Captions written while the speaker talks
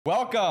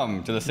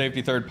Welcome to the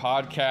Safety Third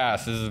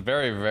podcast. This is a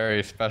very,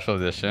 very special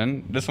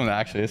edition. This one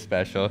actually is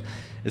special.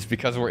 It's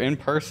because we're in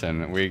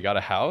person. We got a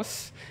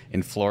house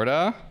in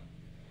Florida.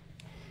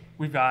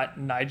 We've got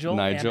Nigel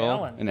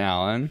and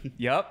Alan.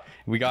 Yep.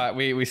 We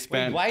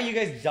spent. Wait, why are you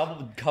guys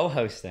double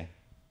co-hosting?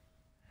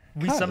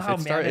 We somehow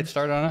managed. It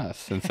started on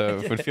us, and so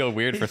it would feel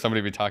weird for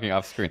somebody to be talking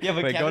off screen. Yeah,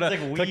 but wait,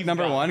 click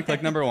number one.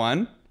 Click number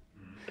one.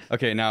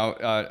 Okay,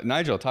 now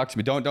Nigel, talk to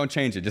me. Don't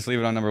change it. Just leave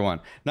it on number one.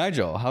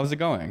 Nigel, how's it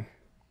going?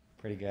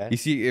 Pretty good. You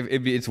see,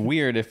 it's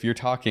weird if you're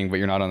talking but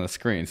you're not on the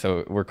screen.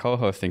 So we're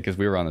co-hosting because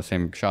we were on the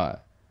same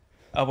shot.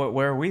 Oh, but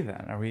where are we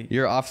then? Are we?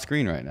 You're off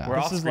screen right now. We're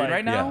off screen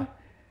right now.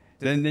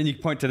 Yeah. Then you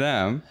point to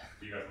them.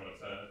 Do you guys want to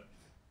say?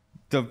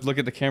 To look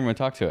at the camera and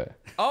talk to it.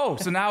 Oh,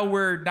 so now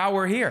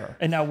we're here.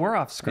 And now we're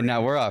off screen. Oh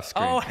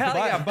hell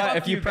yeah! But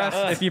if you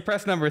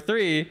press number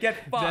 3, Get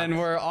fucked. then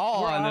we're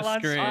all on the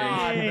screen.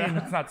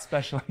 That's not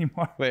special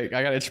anymore. Wait,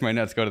 I gotta itch my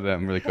nuts. Go to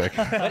them really quick.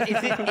 But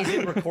is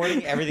it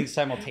recording everything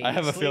simultaneously? I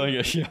have a feeling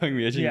it's showing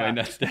me itching my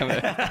nuts. Damn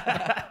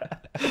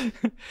it.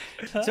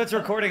 So it's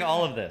recording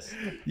all of this.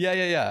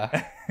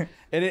 Yeah.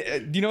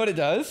 And do you know what it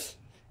does?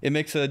 It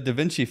makes a Da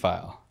Vinci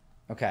file.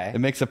 Okay. It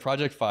makes a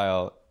project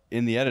file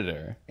in the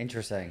editor.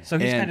 Interesting. So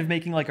he's kind of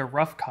making like a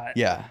rough cut.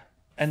 Yeah.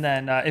 And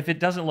then if it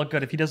doesn't look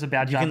good, if he does a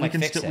bad job, we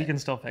can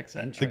still fix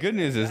it. The good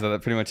news is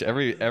that pretty much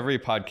every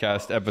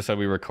podcast episode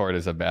we record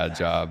is a bad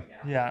job.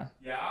 Yeah.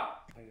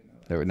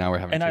 Now we're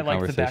having And two I like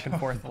the back conversations. and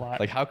forth a lot.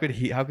 Like how could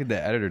the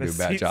editor do a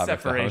bad seat job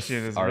if the host separation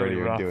is already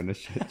really rough. doing a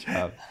shit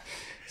job?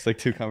 It's like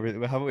two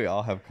conversations. How about we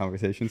all have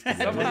conversations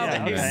together?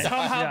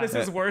 Somehow this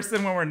is worse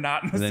than when we're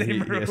not in the And then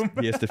same room.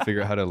 he has to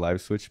figure out how to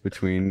live switch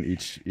between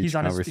each he's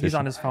conversation.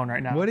 on his phone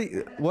right now.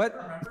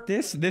 What?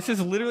 This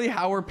is literally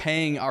how we're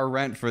paying our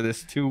rent for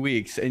this 2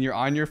 weeks, and you're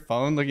on your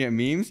phone looking at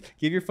memes.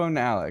 Give your phone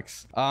to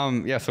Alex.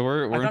 Yeah. So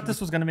we're. I thought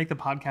this was gonna make the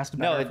podcast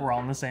better if we're all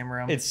in the same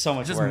room. It's so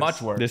much Just worse.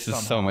 much worse. This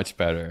is so much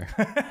better.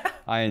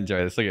 I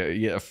enjoy this. You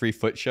get a free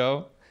foot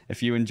show.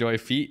 If you enjoy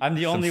feet, I'm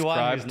the only one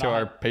subscribe who's to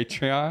our not.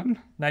 Patreon.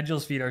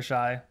 Nigel's feet are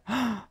shy.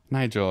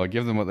 Nigel,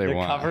 give them what they They're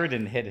want. covered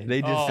and hidden.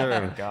 They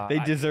deserve. God. They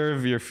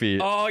deserve your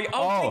feet.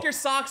 Take your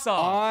socks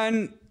off.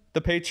 On the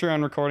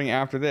Patreon recording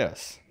after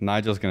this,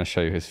 Nigel's gonna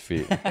show you his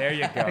feet. There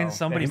you go. And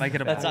somebody might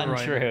get a That's Polaroid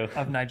untrue.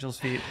 of Nigel's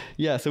feet.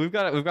 Yeah, so we've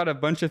got a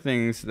bunch of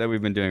things that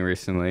we've been doing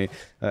recently.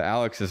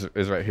 Alex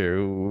is right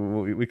here.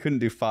 We couldn't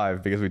do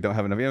 5 because we don't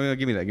have enough. Yeah,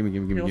 give me that. Give me.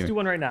 Okay, let's do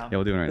one right now. Yeah,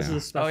 we'll do it right This now.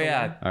 is a special Oh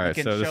yeah. one. All right, You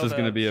can so this show is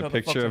gonna be a show the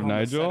folks picture at of home the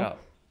Nigel. setup.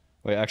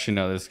 Wait, actually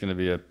no. This is gonna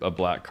be a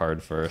black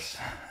card first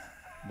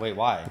Wait,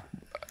 why?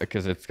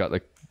 because it's got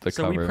the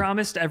So cover. we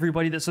promised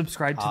everybody that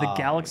subscribed to the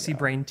Galaxy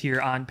Brain tier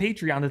on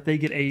Patreon that they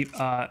get a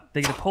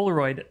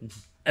Polaroid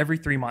every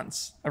 3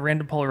 months, a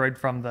random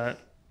Polaroid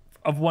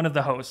of one of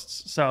the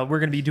hosts. So we're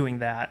gonna be doing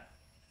that.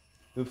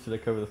 Oops, did I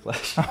cover the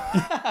flash?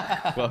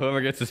 Well,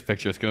 whoever gets this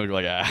picture, it's gonna look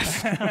like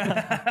ass.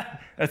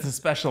 That's a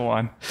special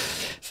one.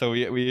 So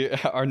we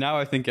are now,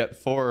 I think, at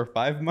 4 or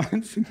 5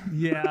 months.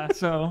 Yeah.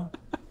 So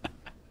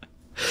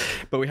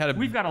But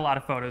we've got a lot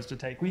of photos to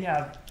take. We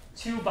have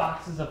 2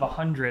 boxes of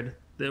 100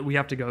 that we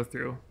have to go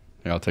through.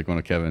 Here, I'll take one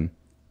of Kevin.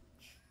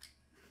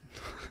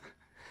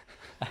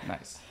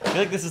 Nice. I feel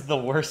like this is the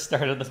worst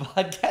start of the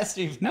podcast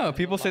we've No,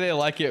 people say they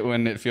like it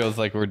when it feels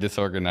like we're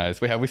disorganized.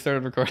 Wait, have we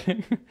started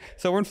recording?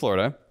 So we're in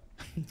Florida,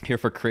 here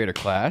for Creator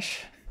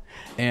Clash,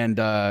 and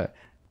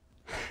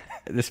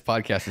this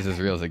podcast is as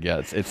real as it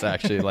gets. It's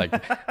actually like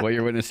what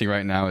you're witnessing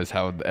right now is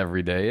how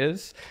every day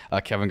is.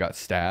 Kevin got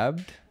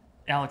stabbed.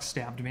 Alex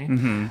stabbed me.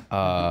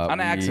 On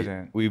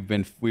accident. We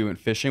went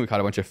fishing. We caught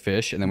a bunch of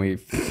fish, and then we.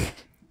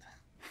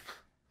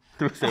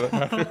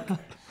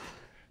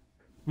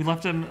 We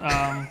left him.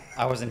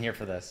 I wasn't here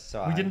for this,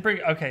 so We didn't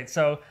bring. Okay,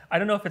 so I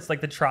don't know if it's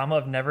like the trauma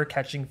of never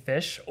catching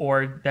fish,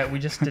 or that we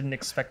just didn't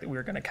expect that we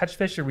were going to catch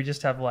fish, or we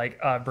just have like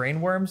brain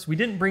worms. We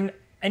didn't bring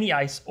any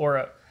ice or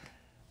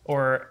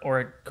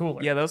a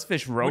cooler. Yeah, those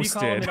fish What do you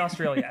call them roasted. in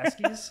Australia?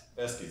 Eskies?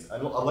 Eskies.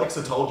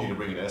 Alexa told you to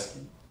bring an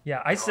Esky.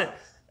 Yeah, I said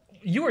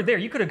you were there.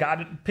 You could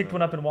have picked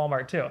one up in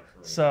Walmart too.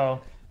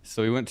 So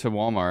we went to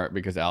Walmart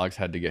because Alex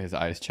had to get his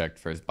eyes checked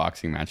for his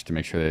boxing match to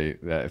make sure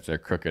that if they're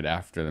crooked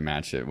after the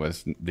match, it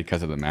was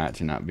because of the match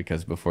and not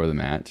because before the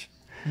match.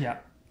 Yeah.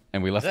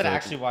 And we Is left. that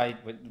actually why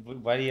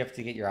do you have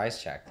to get your eyes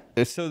checked?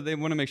 So they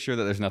want to make sure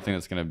that there's nothing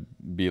that's going to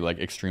be like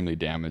extremely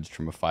damaged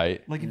from a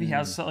fight. Like if he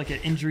has like an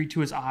injury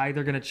to his eye,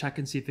 they're gonna check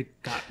and see if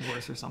it got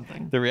worse or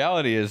something. The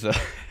reality is,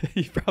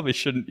 you probably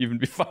shouldn't even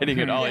be fighting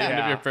at all, even if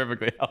Yeah. you're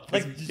perfectly healthy.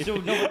 Like, so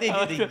no, what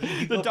they do,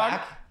 you go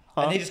back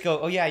and they just go,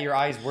 oh yeah, your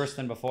eye's worse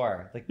than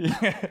before. Like,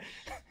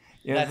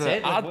 Yeah, That's it's an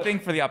it? Like, odd what- thing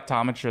for the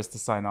optometrist to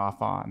sign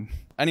off on.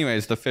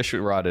 Anyways, the fish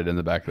rotted in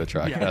the back of the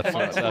truck. Yeah. That's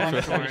what.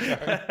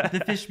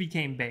 The fish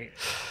became bait.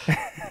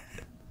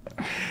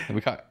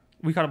 We caught.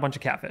 We caught a bunch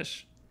of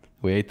catfish.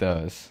 We ate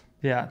those.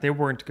 Yeah, they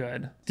weren't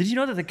good. Did you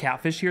know that the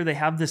catfish here, they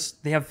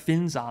have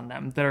fins on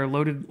them that are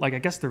loaded, like I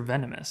guess they're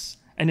venomous.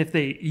 And if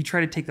you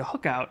try to take the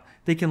hook out,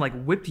 they can like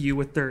whip you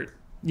with their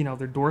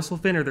dorsal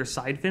fin or their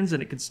side fins,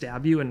 and it could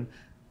stab you and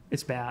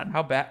It's bad.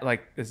 How bad?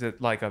 Like, is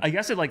it like a? I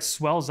guess it like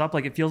swells up,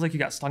 like it feels like you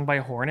got stung by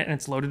a hornet, and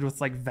it's loaded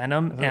with like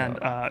venom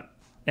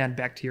and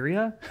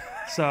bacteria.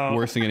 So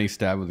Worse than getting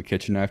stabbed with a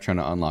kitchen knife trying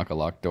to unlock a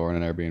locked door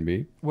in an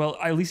Airbnb. well,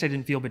 at least I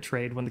didn't feel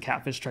betrayed when the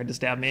catfish tried to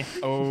stab me.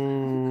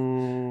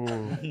 Oh.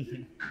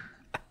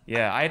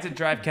 Yeah, I had to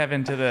drive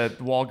Kevin to the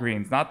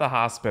Walgreens, not the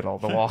hospital.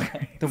 The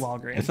Walgreens. The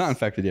Walgreens. It's not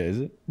infected yet, is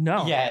it?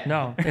 No, Yet.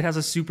 no. It has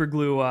a super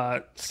glue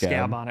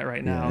scab on it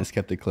right now. Yeah, it's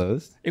kept it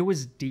closed. It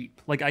was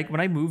deep. Like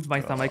when I moved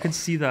my thumb, I could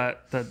see the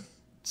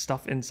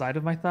stuff inside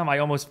of my thumb. I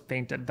almost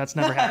fainted. That's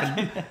never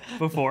happened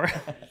before.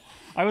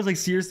 I was like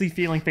seriously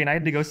feeling pain. I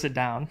had to go sit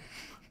down.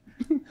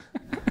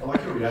 I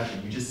like your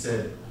reaction. You just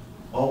said,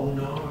 "Oh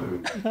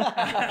no."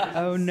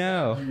 Oh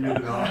no. You're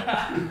not.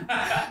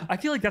 I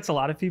feel like that's a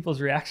lot of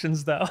people's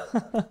reactions though.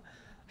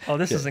 Oh,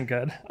 this isn't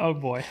good. Oh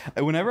boy.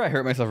 Whenever I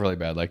hurt myself really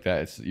bad like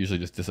that, it's usually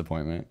just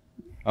disappointment.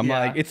 I'm Yeah.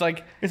 like, it's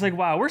like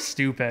Wow, we're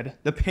stupid.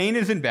 the pain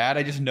isn't bad.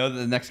 I just know that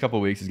the next couple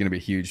of weeks is gonna be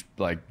a huge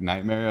like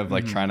nightmare of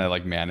like trying to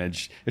like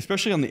manage,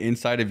 especially on the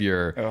inside of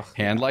your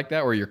hand like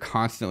that, where you're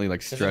constantly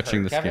like it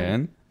stretching hurt, the Kevin?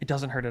 skin. It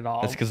doesn't hurt at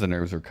all. That's because the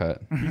nerves were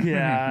cut.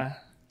 Yeah.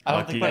 I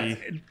don't think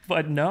Lucky.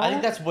 But no. I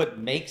think that's what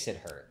makes it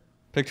hurt.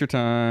 Picture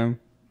time.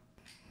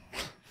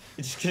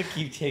 It's just gonna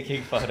keep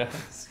taking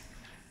photos.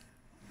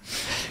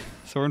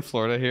 So we're in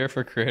Florida here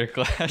for Creator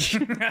Clash.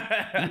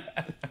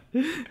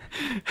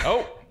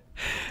 Oh,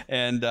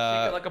 And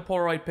like a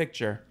Polaroid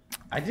picture.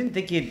 I didn't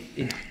think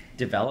it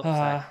developed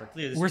that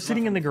quickly. This We're is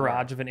sitting in the from Florida.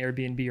 garage of an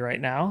Airbnb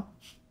right now.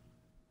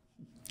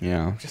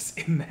 yeah, Just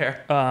in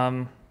there.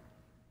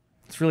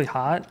 It's really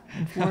hot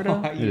in Florida.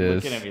 Why are it you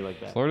is. looking at me like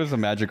that? Florida's a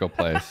magical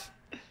place.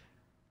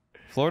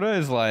 Florida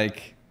is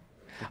like,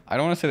 I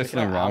don't want to say there's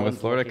Look at something how wrong with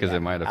Alan's Florida looking because at it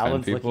me. might offend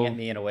Alan's people. looking at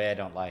me in a way I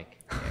don't like.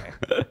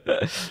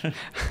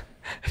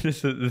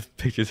 This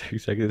picture's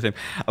exactly the same.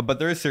 But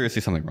there is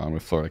seriously something wrong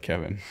with Florida,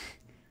 Kevin.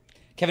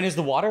 Kevin, is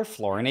the water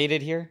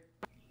fluorinated here?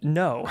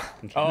 No.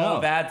 Oh,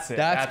 No, that's it.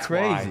 that's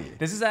why. crazy.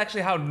 This is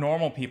actually how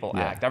normal people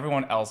Yeah. act.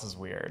 Everyone else is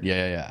weird.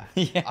 Yeah.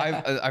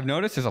 I've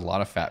noticed there's a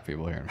lot of fat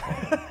people here in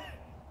Florida.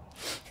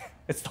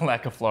 It's the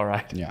lack of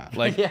fluoride. Yeah,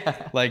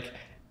 like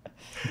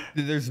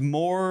there's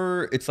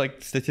more. It's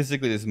like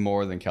statistically, there's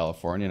more than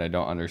California, and I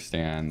don't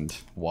understand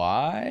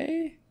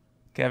why.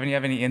 Kevin, you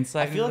have any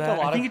insight? I feel into like a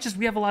that? lot I think it's just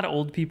we have a lot of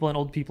old people and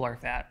old people are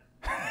fat.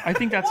 I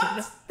think that's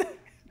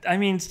I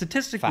mean,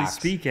 statistically Facts.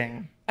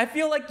 speaking. I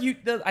feel like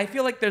I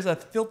feel like there's a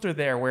filter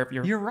there where if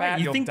You're right. fat,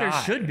 You you'll think there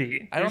die. should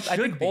be. I There don't. I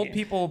should think old be.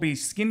 people will be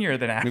skinnier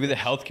than average. Maybe the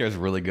healthcare is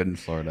really good in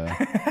Florida.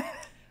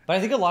 But I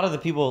think a lot of the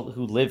people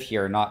who live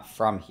here are not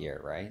from here,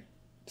 right?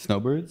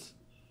 Snowbirds.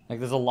 Like,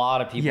 there's a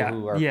lot of people Yeah,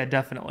 who are. yeah,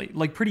 definitely.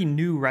 Like pretty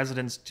new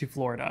residents to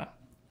Florida.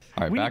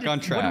 All right, We back need to- on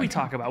track. What do we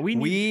talk about?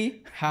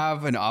 We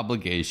have an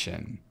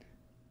obligation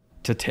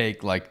to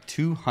take like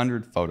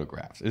 200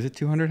 photographs. Is it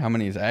 200? How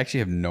many is? I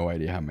actually have no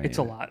idea how many. It's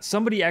a lot.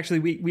 Somebody actually,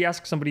 we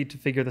asked somebody to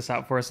figure this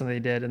out for us, and they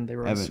did, and they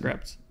wrote a Evan.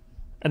 script.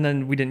 And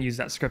then we didn't use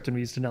that script, and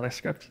we used another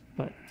script.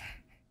 But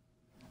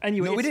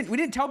anyway, No, we it's- didn't. We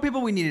didn't tell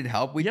people we needed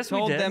help. We Yes, we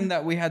told did. them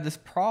that we had this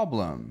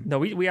problem. No,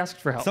 we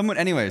asked for help. Someone,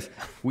 anyways,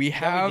 we Yeah,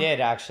 have. we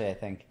did, actually, I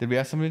think. Did we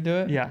ask somebody to do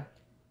it? Yeah.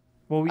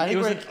 Well, I it think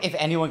was we're like, if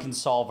anyone can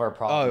solve our Oh,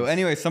 problems.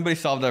 anyway, somebody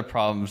solved our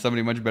problem.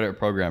 Somebody much better at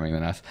programming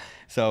than us.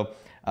 So,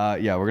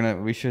 yeah,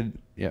 we should.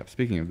 Yeah.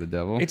 Speaking of the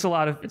devil, it's a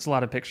lot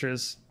of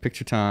pictures.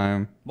 picture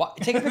time.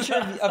 Take a picture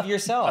of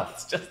yourself.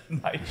 It's just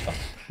Nigel.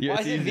 Yeah, Why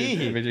it's is it easy to me?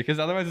 take a picture because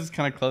otherwise it's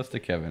kind of close to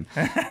Kevin.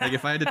 Like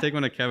if I had to take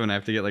one of Kevin, I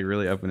have to get like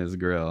really up in his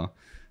grill.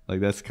 Like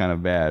that's kind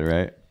of bad,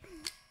 right?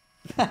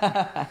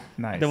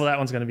 Nice. Well, that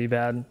one's gonna be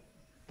bad.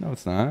 No,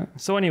 it's not.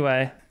 So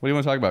anyway, What do you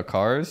want to talk about?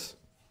 Cars,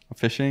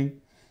 fishing,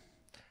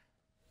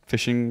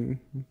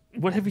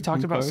 what have we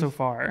talked about so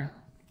far?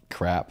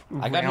 crap.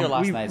 I got here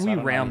last night, so we I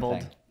don't know rambled.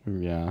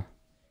 anything. Yeah.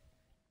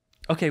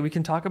 Okay, we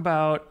can talk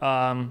about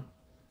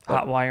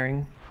hot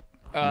wiring.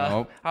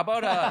 Nope. How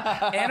about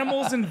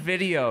animals in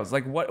videos?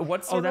 Like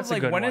what's sort that's of a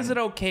like good when is one.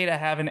 it okay to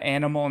have an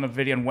animal in a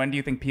video, and when do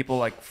you think people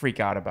like freak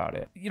out about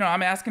it? You know,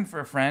 I'm asking for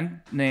a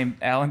friend named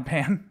Alan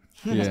Pan.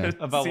 Yeah.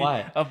 About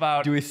what?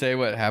 About Do we say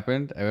what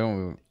happened? I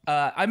don't.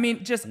 I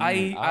mean, just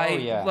I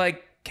yeah.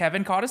 like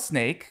Kevin caught a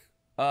snake,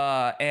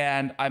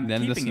 and I'm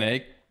Then the keeping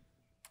snake. It.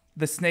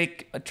 The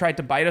snake tried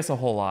to bite us a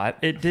whole lot.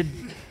 It did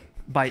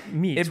bite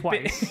me It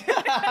twice,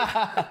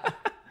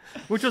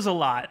 which was a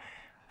lot.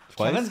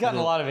 Twice? Kevin's gotten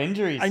a lot of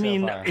injuries. I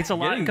mean, so far. it's a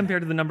lot Getting-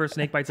 compared to the number of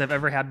snake bites I've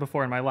ever had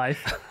before in my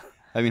life.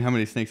 I mean, how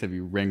many snakes have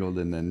you wrangled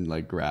and then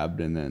like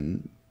grabbed and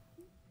then?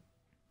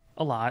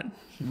 A lot.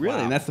 Really?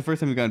 And that's the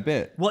first time you got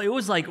bit. Well, it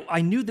was like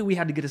I knew that we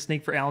had to get a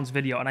snake for Alan's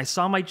video, and I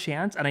saw my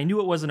chance, and I knew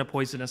it wasn't a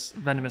poisonous,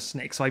 venomous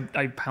snake, so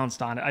I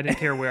pounced on it. I didn't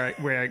care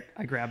where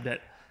I grabbed it.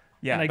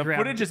 Yeah, And I the grabbed-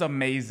 footage is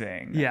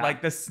amazing. Yeah.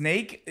 Like the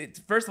snake,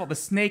 first of all, the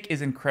snake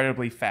is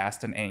incredibly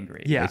fast and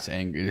angry. Yeah. It's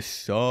angry. It's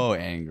so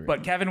angry.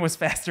 But Kevin was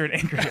faster and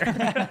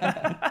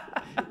angrier.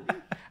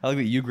 I like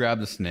that you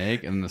grabbed the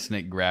snake and the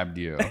snake grabbed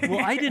you.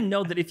 Well, I didn't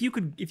know that if you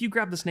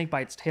grab the snake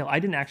by its tail, I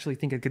didn't actually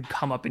think it could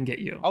come up and get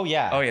you. Oh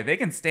yeah. Oh yeah, they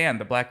can stand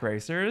the black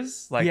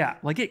racers. Like Yeah,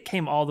 like it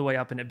came all the way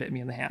up and it bit me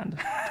in the hand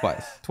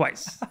Twice.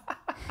 twice.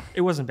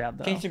 It wasn't bad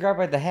though. Can't you grab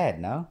by the head?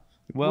 No.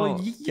 Well,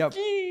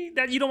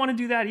 that you don't want to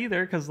do that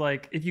either, because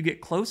like if you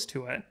get close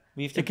to it,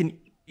 We have to- it can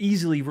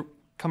easily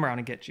come around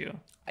and get you.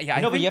 Yeah,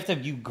 No, but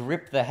you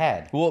grip the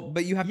head. Well,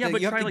 but you have Yeah, to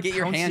but you try have to like get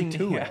your hand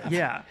pouncing- to it.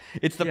 Yeah.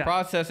 It's the Yeah.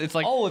 process. It's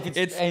like Oh, if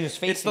it's- and it's it's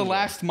facing the you.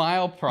 last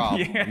mile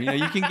problem. You know,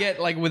 you can get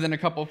like within a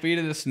couple feet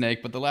of the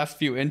snake, but the last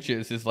few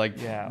inches is like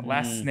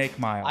last snake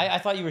mile. I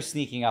thought you were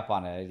sneaking up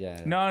on it.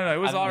 Yeah. no, it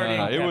was already.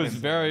 No, on it was Kevin's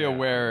very end, yeah.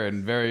 aware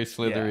and very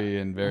slithery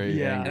and very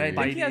Yeah. angry. And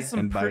I think he has some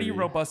and pretty bitey.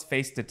 robust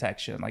face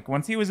detection. Like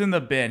once he was in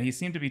the bin, he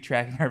seemed to be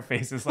tracking our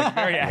faces like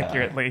very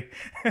accurately.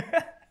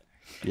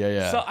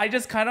 Yeah. So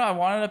I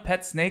wanted a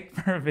pet snake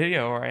for a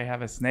video where I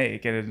have a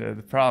snake, and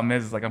the problem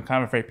is like I'm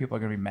kind of afraid people are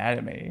gonna be mad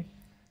at me.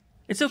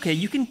 It's okay.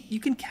 You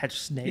can catch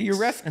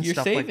snakes. And you're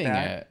stuff saving like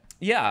that. it.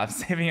 Yeah, I'm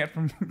saving it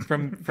from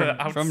the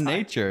outside. From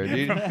nature,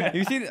 dude.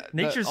 You see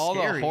Nature's all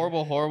scary. the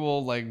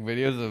horrible like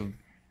videos of,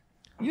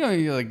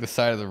 you're like the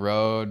side of the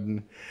road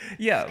and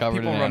Yeah, covered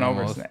people in run over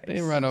animals. snakes.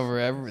 They run over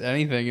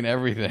anything and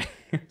everything.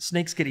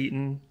 Snakes get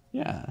eaten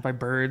Yeah. by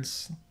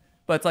birds.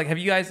 But it's like, have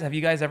you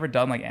guys ever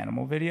done like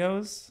animal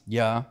videos?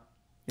 Yeah.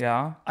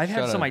 Yeah. I've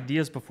had Shut some up.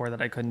 ideas before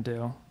that I couldn't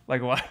do.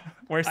 Like what?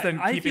 Worse than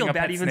I keeping feel a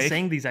bad pet even snake?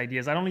 saying these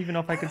ideas. I don't even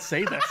know if I could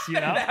say this. You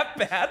know. That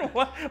bad?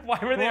 What? Why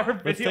were they ever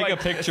Let's video take a like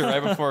picture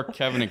right before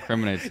Kevin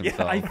incriminates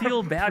himself. I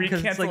feel bad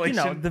because it's like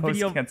the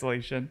video.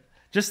 cancellation.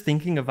 Just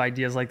thinking of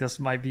ideas like this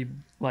might be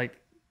like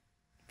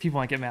people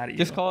might get mad at you.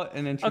 Just call it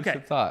an intrusive Okay.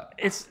 thought.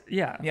 It's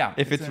yeah. Yeah.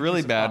 If it's an really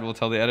intrusive bad, thought. we'll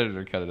tell the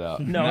editor to cut it out.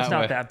 No, it's That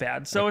not way- that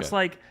bad. So it's Okay.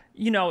 like,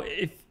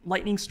 if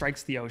lightning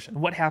strikes the ocean,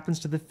 what happens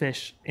to the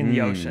fish in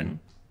the ocean?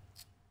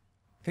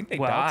 I think they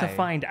Well, die. to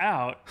find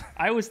out,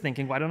 I was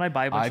thinking, why don't I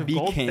buy a bunch I of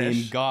became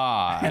goldfish?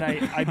 God.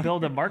 And I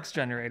build a Marx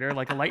generator,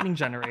 like a lightning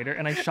generator,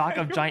 and I shock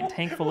a giant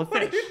tank full of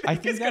fish. I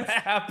think that's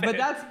happen?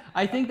 But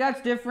I think that's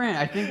different.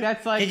 I think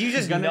that's like Did you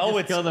just gonna know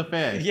it's- kill the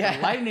fish. Yeah.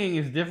 Lightning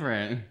is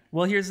different.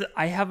 Well,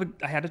 I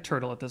had a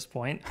turtle at this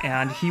point,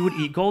 and he would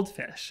eat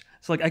goldfish.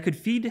 So like I could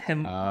feed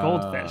him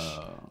goldfish.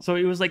 So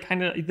it was like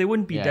kind of they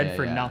wouldn't be dead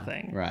for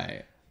nothing.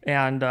 Right.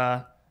 And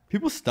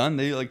People stun.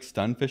 They like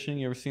stun fishing.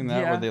 You ever seen that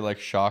Yeah. where they like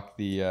shock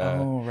the?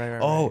 Oh, right.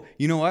 Oh,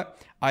 you know what?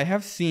 I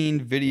have seen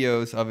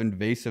videos of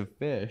invasive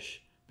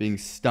fish being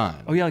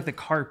stunned. oh yeah, like the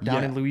carp down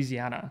Yeah. in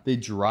Louisiana. They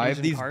drive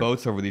Asian these carp?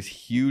 boats over these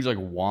huge like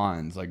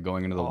wands like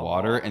going into the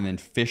water, and then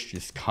fish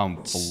just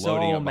come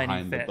floating up many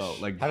behind fish. the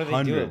boat. Like How do they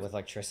hundreds. do it with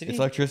electricity? It's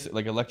electric,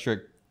 like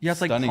electric. Yeah,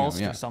 it's like stunning them,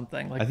 pulsed yeah. or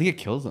something. Like I think it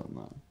kills them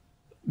though.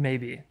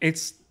 maybe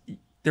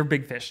they're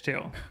big fish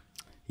too.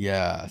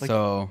 Yeah.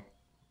 So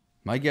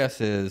my guess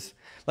is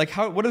like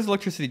what does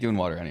electricity do in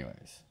water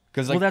anyways?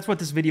 Because like Well, that's what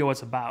this video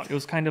was about. It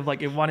was kind of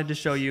like it wanted to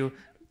show you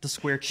the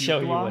square cube Show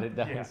you law. what it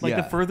does. Like Yeah.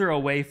 the further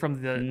away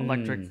from the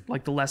electric,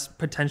 like the less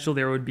potential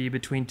there would be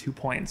between 2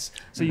 points,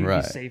 so you'd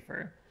Right. be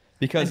safer.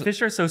 because And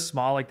fish are so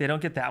small, like they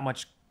don't get that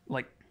much.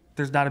 Like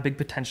there's not a big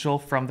potential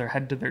from their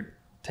head to their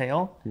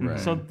tail,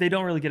 so they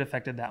don't really get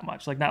affected that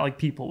much. Like not like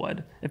people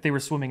would if they were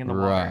swimming in the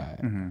water.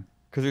 right.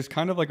 Because there's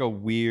kind of like a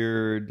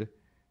weird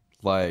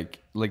like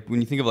when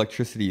you think of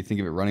electricity, you think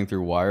of it running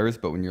through wires,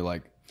 but when you're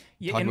like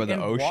talking about the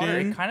Water,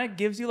 ocean, it kind of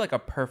gives you like a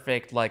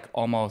perfect, like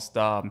almost,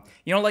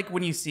 like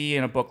when you see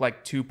in a book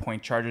like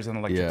 2-point charges and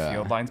electric Yeah.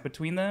 field lines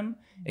between them.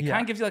 It Yeah.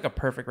 kind of gives you like a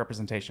perfect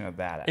rerepresentation of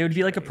that. It would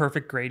be like a actually.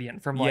 perfect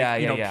gradient from like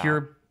Yeah.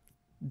 pure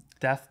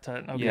death to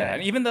okay. Yeah,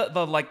 and even the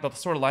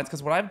sort of lines,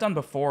 because what I've done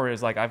before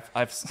is like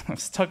I've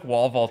stuck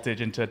wall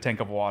voltage into a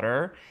tank of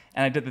water,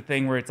 and I did the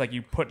thing where it's like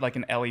you put like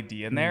an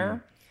LED in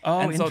there.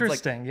 Oh, And so it's like-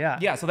 interesting. Yeah.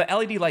 Yeah, so the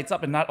LED lights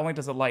up, and not only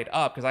does it light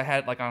up, because I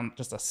had like on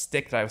just a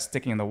stick that I was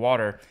sticking in the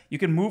water, you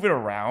can move it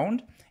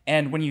around.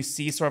 And when you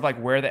see sort of like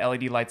where the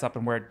LED lights up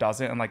and where it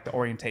doesn't, and like the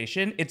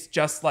orientation, it's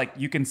just like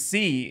you can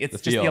see it's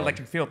just the field.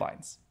 electric field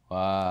lines.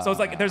 wow. So it's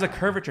like there's a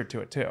curvature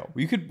to it too.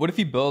 You could. What if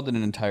you build an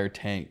entire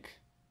tank,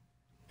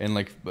 and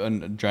like a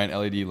giant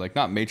LED, like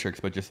not matrix,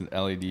 but just an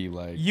LED,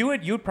 like You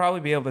would probably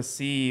be able to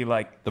see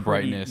like the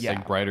pretty- brightness, yeah.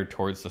 like brighter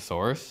towards the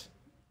source.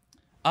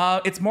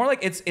 It's more like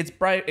it's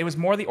bright. It was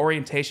more the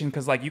orientation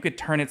because like you could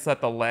turn it so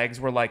that the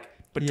legs were like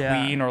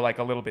between or like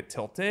a little bit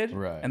tilted,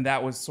 Right. And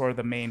that was sort of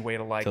the main way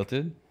to like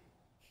Tilted.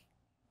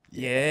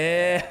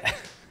 yeah.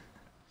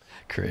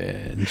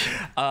 Cringe.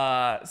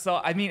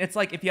 So I mean, it's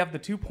like if you have the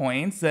 2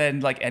 points,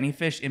 then like any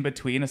fish in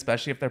between,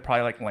 especially if they're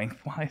probably like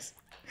lengthwise,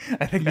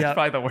 I think that's Yeah.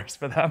 probably the worst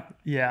for them.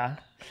 Yeah.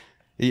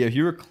 Yeah, if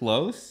you were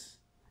close,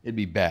 it'd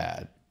be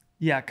bad.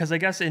 Yeah, because I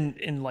guess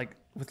in like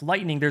with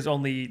lightning, there's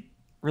only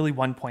really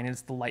 1 point.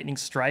 It's the lightning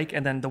strike,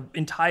 and then the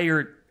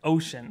entire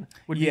ocean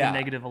would be Yeah. the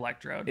negative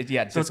electrode. It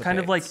so it's kind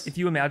of like dissipates. if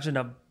you imagine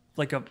a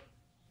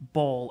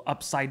bowl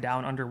upside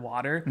down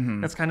underwater.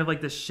 That's kind of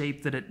like the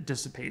shape that it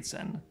dissipates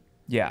in,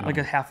 Yeah, like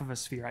a half of a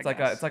sphere. I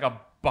guess. it's like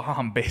a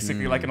bomb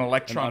basically, like an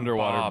electron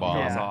underwater bomb.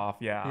 goes Yeah. off.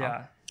 Yeah,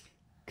 yeah.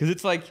 Because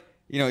it's like,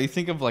 you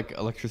think of like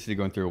electricity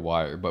going through a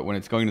wire, but when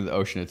it's going to the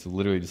ocean, it's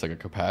literally just like a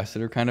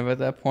capacitor kind of at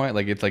that point.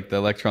 Like it's like the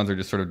electrons are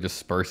just sort of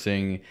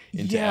dispersing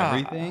into Yeah.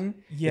 everything.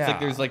 Yeah.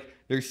 It's like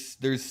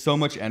there's so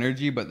much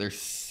energy, but there's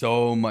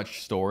so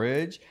much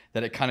storage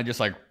that it kind of just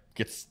like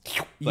gets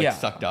like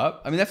sucked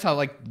up. I mean, that's how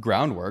like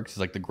ground works. Is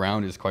like the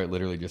ground is quite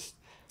literally just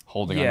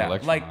holding on to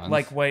electrons.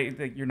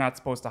 like you're not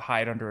supposed to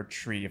hide under a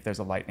tree if there's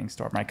a lightning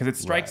storm, right? Because it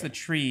strikes the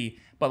tree,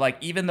 but like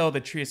even though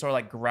the tree is sort of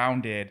like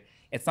grounded,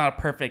 it's not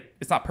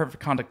perfect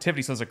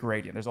conductivity, so there's a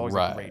gradient. There's always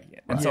a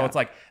gradient. And so it's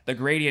like the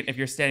gradient, if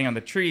you're standing on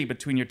the tree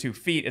between your 2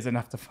 feet, is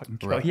enough to fucking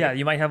kill you. Yeah,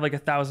 you might have like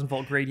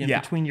 1,000-volt gradient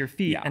between your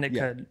feet, and it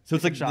could. So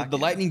it's like the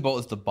lightning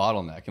bolt is the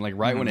bottleneck, and like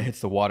when it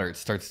hits the water, it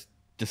starts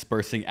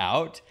dispersing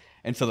out.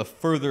 And so the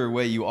further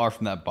away you are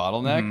from that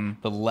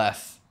bottleneck, the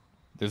less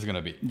there's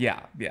gonna be.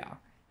 Yeah.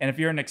 And if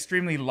you're an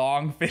extremely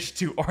long fish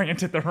too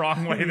oriented the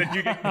wrong way, then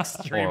you get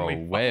extremely Or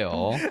a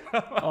whale.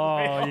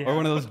 Or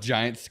one of those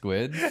giant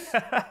squids.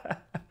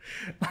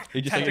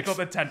 Tentacle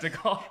to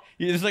tentacle.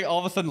 Yeah, it's like all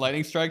of a sudden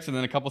lightning strikes, and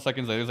then a couple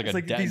seconds later, there's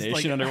like a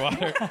detonation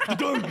underwater.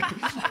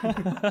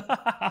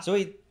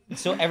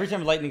 So every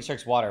time lightning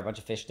strikes water, a bunch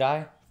of fish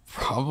die?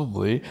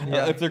 Probably.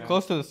 If they're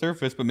close to the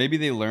surface, but maybe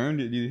they learned.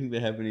 Do you think they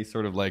have any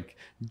sort of like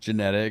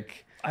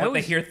genetic...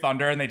 They hear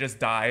thunder and they just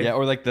die. Yeah,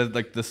 or like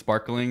the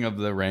sparkling of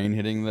the rain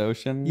hitting the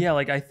ocean. Yeah,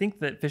 like I think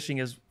that fishing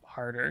is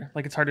harder.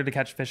 Like it's harder to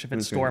catch fish if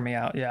it's stormy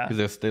out. Yeah,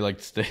 because they like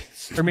stay.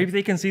 Or maybe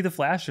they can see the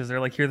flashes. They're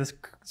like hear the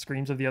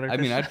screams of the other. I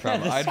mean, fish.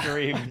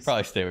 I'd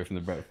probably stay away from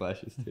the bright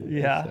flashes too.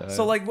 Yeah.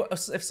 So like,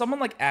 if someone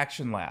like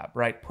Action Lab,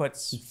 right,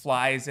 puts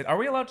flies in, are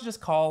we allowed to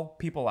just call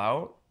people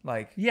out?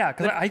 Like, yeah,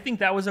 because I think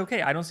that was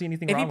okay. I don't see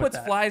anything wrong with that. If he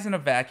puts flies in a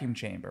vacuum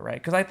chamber, right?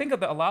 Because I think a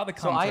lot of the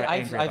comments are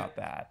angry about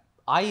that.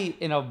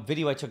 In a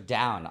video I took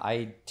down,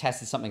 I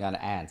tested something on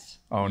ants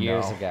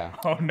years ago.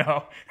 Oh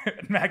no.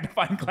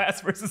 Magnifying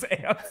glass versus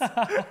ants.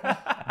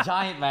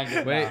 Giant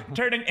magnifying.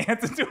 Turning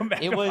ants into a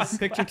magnifying glass.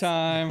 Picture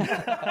time.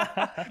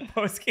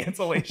 Post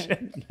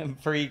cancellation.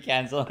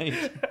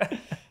 Pre-cancellation.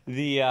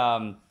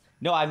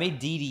 No, I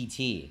made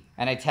DDT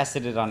and I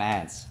tested it on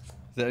ants.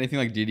 Is that anything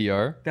like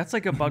DDR? That's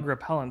like a bug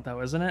repellent,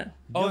 though, isn't it?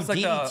 Oh, it's like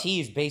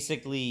DDT is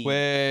basically.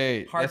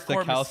 Wait, that's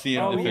the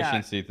calcium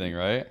deficiency thing,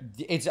 right?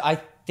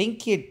 I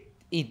think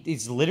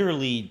it's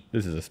literally.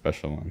 This is a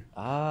special one.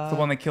 It's the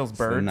one that kills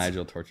birds. The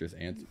Nigel tortures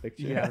ants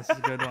picture. Yeah, this is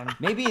a good one.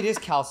 Maybe it is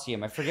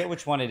calcium. I forget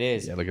which one it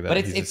is. Yeah, look at that. But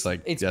it's just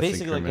like it's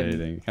basically like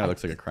kind of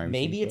looks like a crime.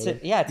 Maybe scene.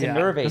 it's a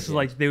nerve agent. This is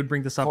like they would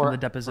bring this up in the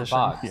deposition.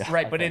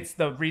 Right, but it's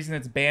the reason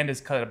it's banned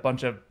is because a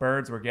bunch of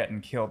birds were getting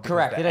killed.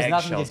 Correct. It has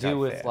nothing to do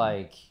with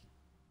like.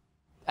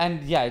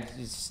 And yeah,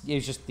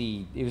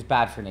 it was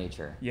bad for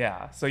nature.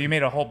 Yeah, so you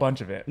made a whole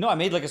bunch of it. No, I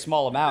made like a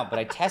small amount, but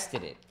I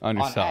tested it on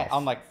yourself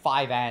on like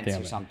 5 ants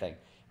or something.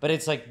 But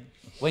it's like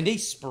when they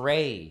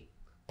spray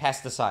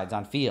pesticides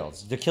on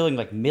fields, they're killing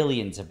like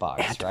millions of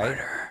bugs, right?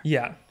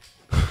 Yeah.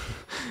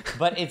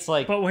 But it's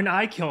like. But when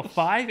I kill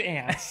 5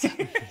 ants,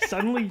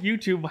 suddenly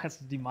YouTube has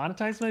to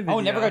demonetize my video. Oh,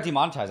 it never got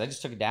demonetized. I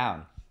just took it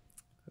down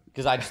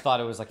because I just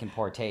thought it was like in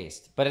poor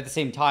taste. But at the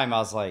same time, I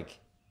was like.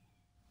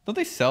 Don't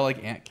they sell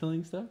like ant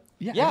killing stuff?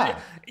 Yeah.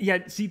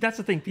 See, that's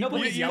the thing. People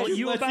would yell at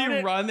you about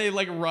it. They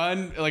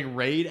run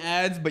raid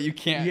ads, but you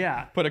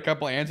can't put a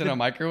couple ants in a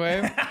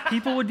microwave.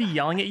 People would be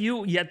yelling at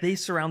you, yet they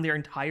surround their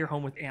entire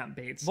home with ant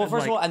baits. Well,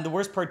 first of all, and the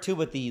worst part too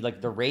with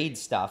the raid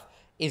stuff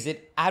is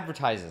it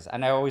advertises,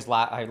 and I always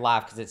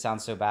laugh because it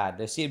sounds so bad.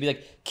 They see it'd be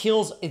like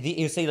kills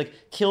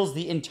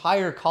the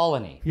entire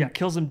colony. Yeah,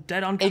 kills them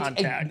dead on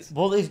contact.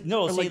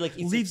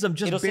 Leaves them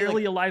just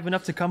barely alive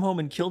enough to come home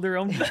and kill their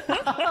own.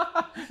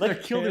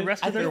 Like kill the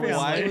rest of their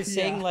family. It was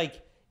saying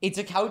like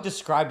it's how it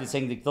described it,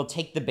 saying that they'll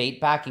take the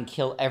bait back and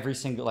kill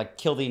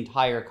kill the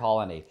entire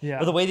colony. Yeah.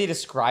 But the way they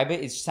describe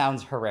it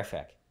sounds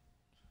horrific.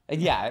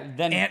 And yeah,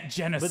 then ant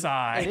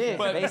genocide. It is,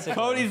 but basically.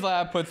 Cody's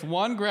lab puts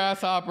one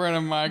grasshopper in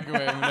a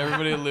microwave and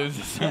everybody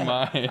loses their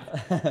mind.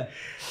 Do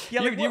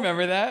you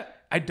remember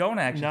that? I don't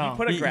actually. No. He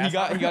put a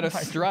grasshopper. He got a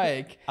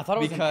strike. I thought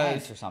it was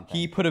because or something.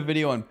 He put a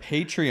video on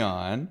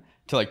Patreon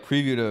to like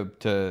preview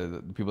to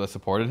the people that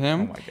supported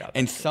him. Oh my god!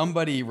 And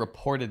somebody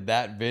reported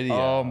that video.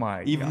 Oh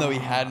my! Even though he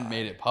hadn't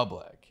made it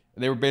public,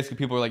 they were basically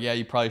people were like, "Yeah,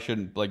 you probably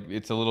shouldn't. Like,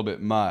 it's a little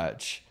bit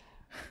much."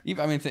 I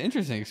mean, it's an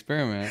interesting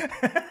experiment.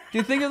 Do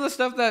you think of the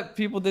stuff that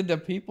people did to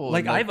people?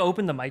 Like I've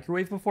opened the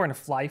microwave before and a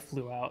fly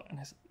flew out, and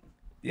I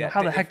said,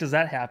 how the heck does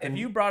that happen? If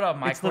you brought a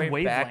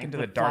microwave back into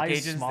the dark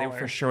ages, they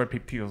for sure would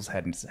put people's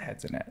heads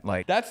in it.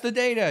 Like that's the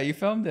data. You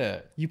filmed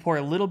it. You pour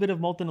a little bit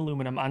of molten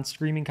aluminum on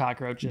screaming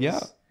cockroaches.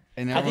 Yeah,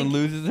 and everyone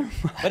loses their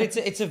mind. But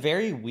it's a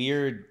very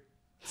weird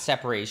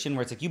separation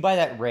where it's like you buy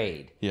that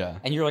raid,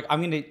 and you're like,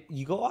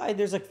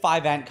 there's like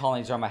 5 ant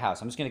colonies around my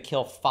house. I'm just gonna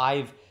kill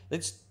 5.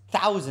 It's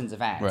thousands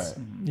of ants.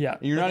 Right. Yeah.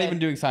 You're not even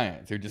doing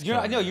science. You're just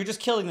you're just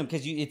killing them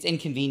because it's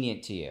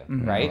inconvenient to you,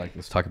 right? Like,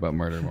 let's talk about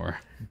murder more.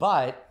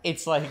 But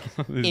it's like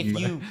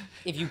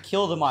if you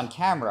kill them on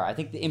camera, I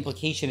think the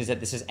implication is that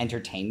this is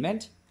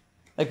entertainment.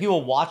 Like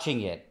people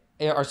watching it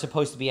are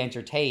supposed to be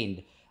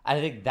entertained.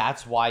 I think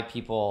that's why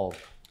people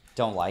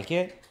don't like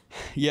it.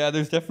 Yeah,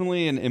 there's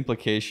definitely an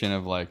implication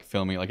of like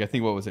filming. Like I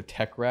think what was it,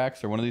 Tech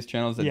Racks or one of these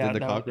channels that did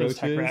the cockroaches?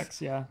 Tech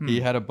Racks, yeah. He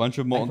had a bunch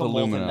of molten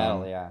aluminum.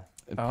 Metal, yeah.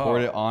 And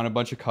poured it on a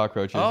bunch of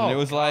cockroaches, and it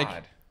was like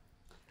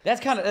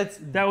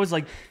That was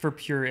like for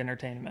pure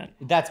entertainment.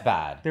 That's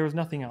bad. There was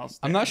nothing else.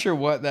 I'm not sure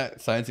what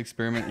that science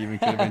experiment even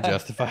could have been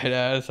justified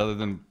as, other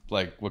than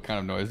like what kind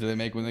of noise do they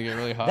make when they get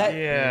really hot?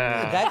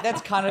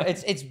 That's kind of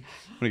it's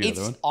What do you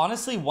got,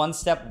 honestly one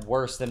step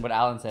worse than what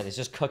Alan said. It's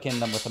just cooking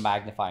them with a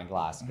magnifying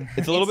glass.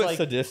 It's a little bit like,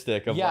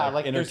 sadistic of yeah, like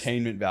like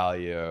entertainment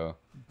value.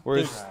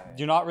 Whereas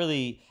you're not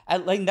really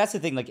like that's the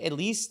thing. Like at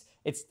least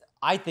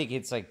I think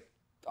it's like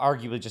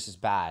arguably just as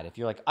bad. If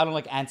you're like, I don't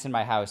like ants in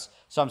my house,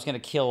 so I'm just gonna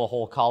kill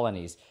whole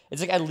colonies.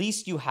 It's like at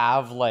least you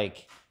have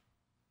like,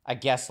 I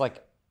guess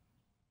like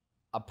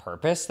a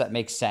purpose that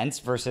makes sense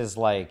versus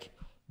like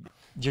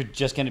you're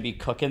just gonna be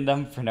cooking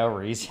them for no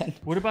reason.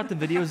 What about the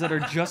videos that are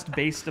just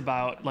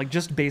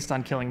based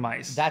on killing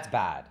mice? That's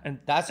bad. And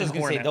that's what I was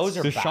gonna say. Those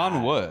are there's bad.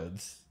 Sean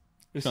Woods.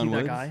 Is Sean he that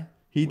Woods? guy?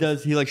 He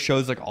like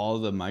shows like all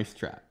the mice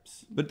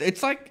traps. But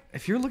it's like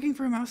if you're looking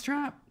for a mouse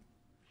trap,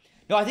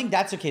 No, I think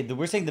that's okay.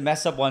 We're saying the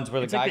messed up ones where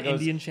the guy like the goes,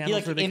 Indian he channels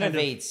like where they kind of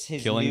innovates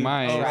his killing new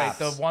mice. Oh, right. traps.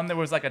 The one that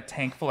was like a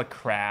tank full of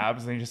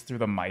crabs, and he just threw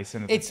the mice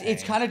in.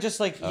 It's kind of just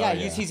like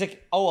he's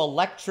like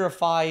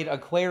electrified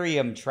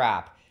aquarium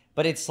trap,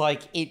 but it's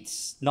like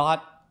it's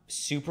not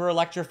super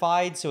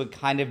electrified, so it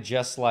kind of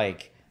just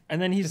like.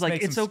 And then he's Just like,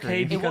 makes it's them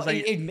okay scream. because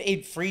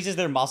it freezes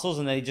their muscles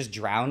and they just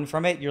drown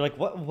from it. You're like,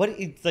 what?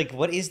 It's like,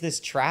 what is this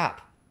trap?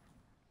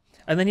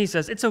 And then he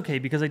says, it's okay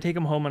because I take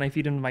him home and I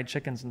feed him to my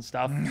chickens and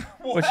stuff.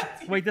 Which,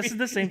 wait, this is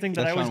the same thing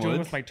that That's I was Sean doing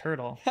Woods? with my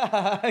turtle.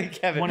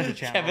 Kevin, One of the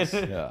channels.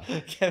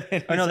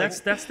 Kevin. Oh no,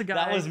 is that's the guy.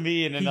 That was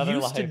me in another He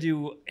used life. to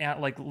do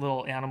like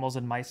little animals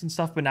and mice and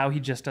stuff, but now he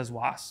just does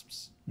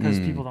wasps because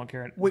people don't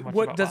care. As Wait, much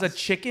what about does a wasps.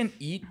 chicken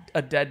eat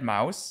a dead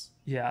mouse?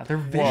 Yeah, they're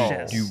Whoa.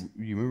 vicious.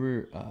 you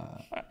remember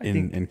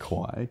in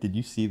Kauai? Did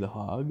you see the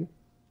hog?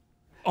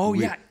 Oh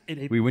We- yeah,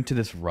 We went to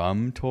this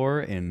rum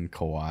tour in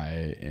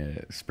Kauai,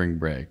 spring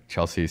break.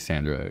 Chelsea,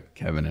 Sandra,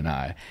 Kevin, and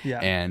I. Yeah.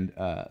 And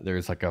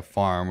there's like a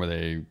farm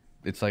where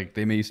it's like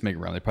they used to make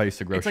rum. They probably used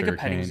to grow it's like a sugar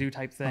petting cane. zoo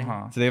type thing.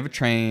 So they have a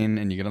train,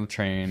 and you get on the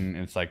train, and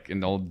it's like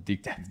an old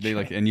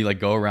and you like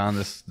go around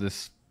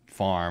this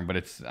farm. But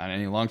it's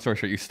long story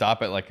short, you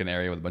stop at like an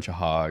area with a bunch of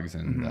hogs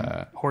and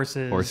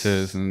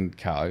Horses. and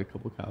a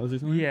couple cows or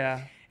something.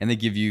 Yeah. And they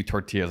give you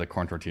tortillas, like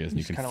corn tortillas, and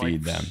you Just can kinda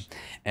feed like- them.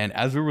 And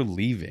as we were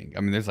leaving, I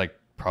mean, there's like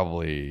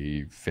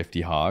probably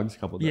 50 hogs, a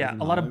couple dozen Yeah,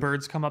 a lot of hogs.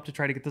 birds come up to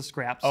try to get the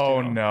scraps.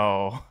 Oh too.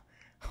 no!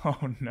 Oh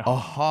no! A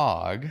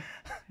hog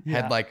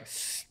Yeah. had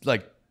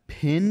like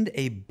pinned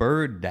a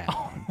bird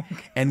down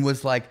and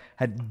was like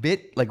had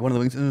bit like one of the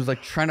wings and was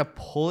like trying to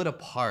pull it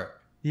apart.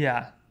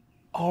 Yeah.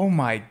 Oh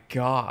my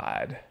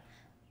god!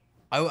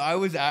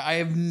 I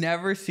have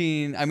never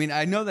seen. I mean,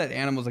 I know that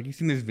animals like you've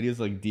seen these videos of,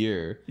 like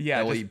deer Yeah,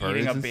 that will just eat birds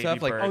eating a and baby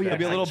stuff. Like, bird oh yeah, that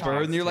be a little like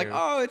bird, and you're like, chomps,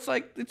 oh,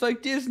 it's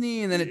like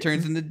Disney, and then it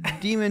turns into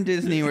Demon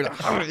Disney, where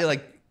it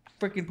like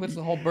freaking puts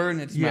the whole bird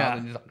in its Yeah. mouth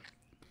and just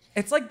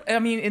It's like, I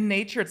mean, in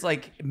nature, it's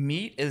like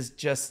meat is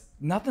just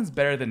nothing's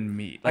better than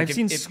meat. Like I've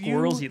seen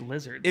squirrels eat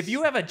lizards. If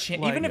you have a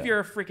chance, Like- even if you're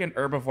a freaking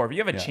herbivore, if you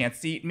have a Yeah.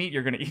 chance to eat meat,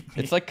 you're gonna eat meat.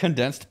 It's like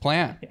condensed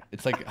plant.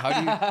 It's like how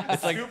do you?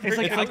 It's like It's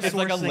like it's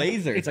like a outsourcing-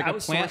 laser. It's it's like a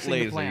plant outsourcing the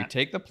laser. You plant.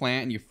 take the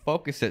plant and you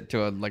focus it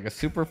to a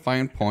super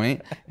fine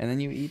point, and then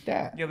you eat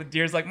that. yeah, the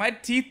deer's like, my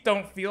teeth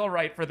don't feel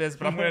right for this,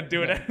 but I'm gonna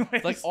do it anyways.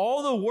 It's like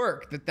all the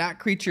work that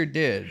creature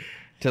did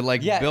to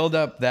like Yeah. build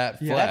up that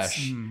Yeah,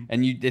 flesh,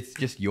 and it's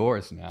just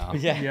yours now.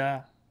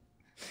 Yeah.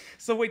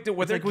 So wait,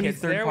 were It's there like when you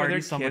kids there? third Were party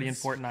there somebody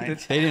kids? in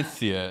Fortnite. They didn't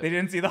see it. They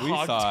didn't see the We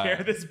hog saw tear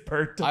it. this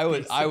bird to I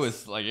pieces.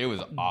 was like, it was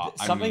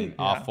Something-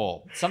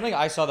 awful. Something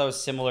I saw that was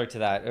similar to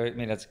that. I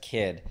mean, as a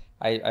kid,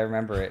 I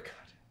remember it.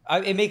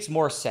 It makes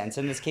more sense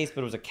in this case,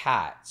 but it was a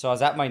cat. So I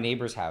was at my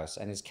neighbor's house,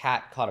 and his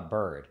cat caught a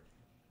bird.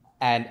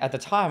 And at the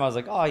time, I was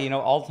like, oh,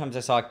 all the times I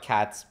saw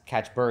cats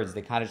catch birds,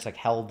 they kind of just like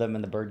held them,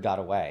 and the bird got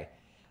away.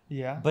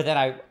 Yeah. But then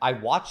I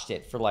watched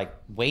it for like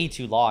way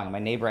too long. My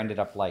neighbor ended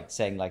up like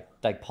saying like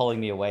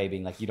pulling me away,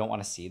 being like, you don't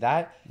want to see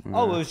that.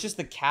 Oh, it was just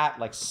the cat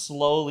like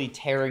slowly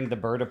tearing the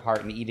bird apart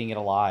and eating it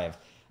alive.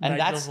 And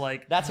Nigel's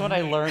like, that's when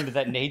I learned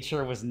that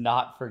nature was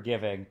not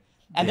forgiving.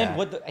 And Yeah.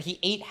 then he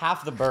ate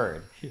half the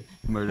bird.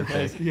 Murder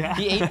pig. Yeah.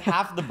 He ate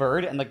half the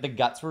bird, and like the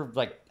guts were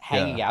like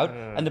hanging Yeah. out,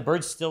 and the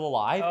bird's still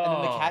alive, and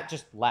then the Oh. cat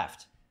just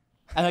left.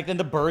 And like then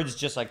the bird's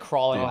just like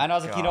crawling. And I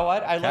was like, you know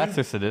what? I Cats learned. are I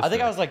think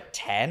sadistic. I was like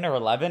 10 or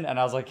 11, and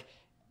I was like,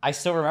 I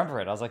still remember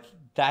it. I was like,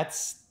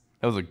 that's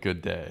That was a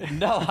good day.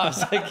 no. I was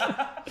like,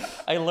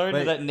 I learned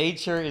Wait. that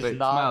nature is Wait,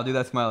 not. smile. Do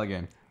that smile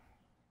again.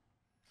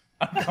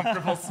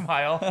 uncomfortable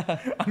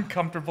smile,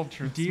 uncomfortable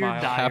truth Dear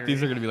smile. Di- Half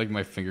these are gonna be like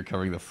my finger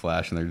covering the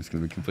flash, and they're just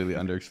gonna be completely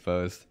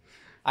underexposed.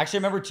 I actually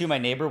remember too. My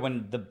neighbor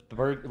when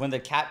the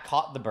cat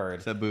caught the bird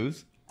Is that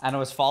booze? and I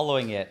was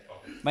following it.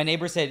 My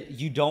neighbor said,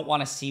 "You don't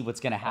want to see what's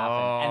gonna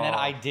happen," and then Oh.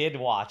 I did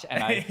watch,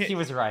 and he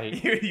was right.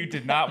 you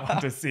did not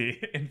want to see,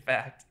 in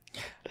fact.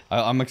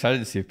 I'm excited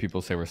to see if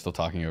people say we're still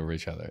talking over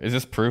each other. Is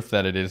this proof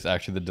that it is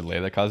actually the delay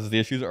that causes the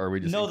issues, or are we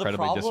just No, the incredibly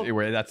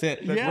problem- that's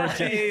it.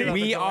 Yeah.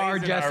 We are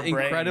delays in just our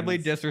incredibly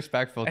brains.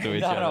 disrespectful to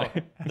each No, other.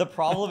 no. The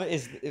problem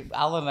is,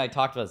 Alan and I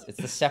talked about this.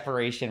 It's the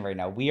separation right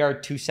now. We are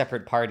two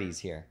separate parties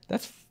here.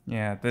 That's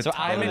Yeah, the So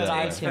time I it would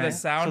takes for the okay.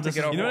 sound So to this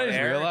get is- over You know what I just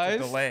air, it's a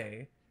realized?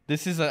 delay.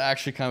 This is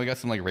actually kind of, we got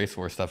some like race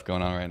war stuff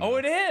going on right now. Oh,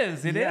 it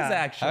is. It is Yeah.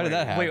 actually. How did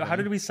that happen? Wait, how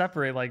did we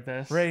separate like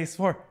this? Race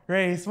war.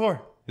 Is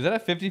Is that a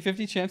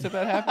 50-50 chance that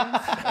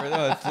happens? Or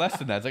no, it's less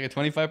than that. It's like a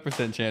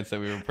 25% chance that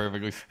we were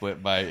perfectly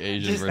split by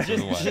Asian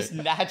versus white. just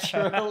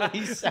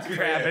naturally separate.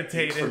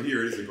 Gravitated. From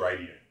here is a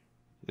gradient.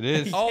 It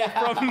is. Oh,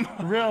 from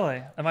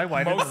Really? Am I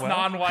whiter most than Will?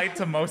 non-white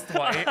to most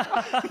white.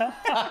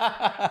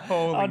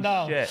 Holy Oh,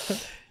 no.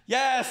 shit.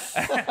 Yes!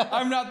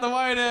 I'm not the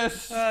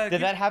whitest!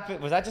 Did that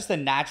happen? Was that just a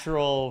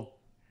natural?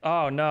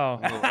 Oh no.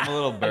 I'm a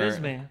little It burnt. is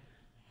me.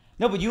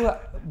 No, but you.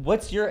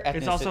 What's your ethnicity?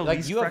 It's also like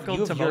least you have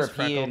freckled to most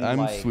European. freckled. I'm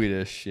like,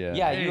 Swedish, yeah.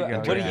 Yeah, There you. you go.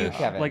 What are you, Yeah.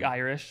 Kevin? Like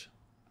Irish.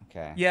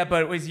 Okay. Yeah,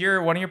 but was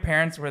one of your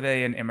parents, were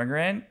they an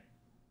immigrant?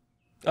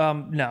 No,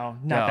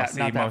 not No, that. see,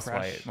 Not that most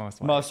fresh. white.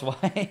 Most white. Most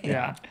white.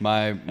 Yeah.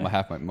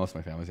 Most of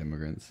my family's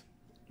immigrants.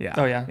 Yeah.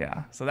 Oh, yeah.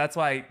 Yeah. So that's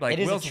why, like, It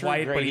is a Will's true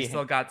white, but he gradient.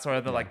 still got sort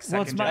of the, like, Well,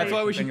 second it's my- That's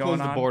why we thing should close going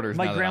the on. borders.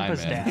 My now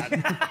grandpa's that I'm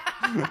in.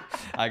 dad.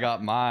 I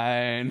got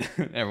mine.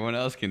 Everyone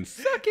else can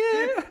suck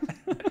it.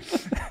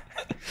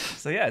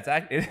 So yeah,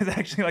 it is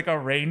actually like a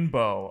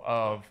rainbow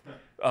of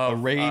A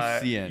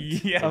racient.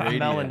 Yeah. Of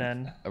Radiant.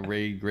 melanin. A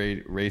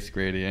race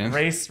gradient.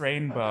 Race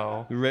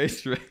rainbow. A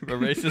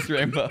racist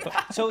rainbow.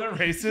 So A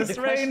racist the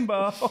question-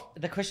 rainbow.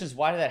 The question is,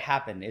 why did that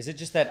happen? Is it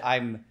just that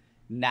I'm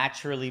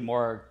naturally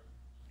more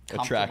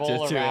Attracted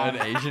comfortable to around,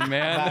 an Asian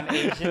man around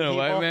Asian than a people?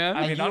 white man? I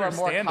And mean, you are more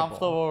understandable.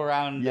 comfortable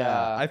around.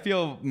 Yeah, I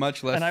feel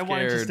much less And I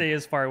wanted to scared. stay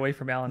as far away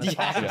from Alan as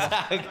possible.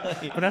 yeah,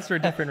 exactly. But that's for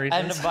different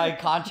reasons. And by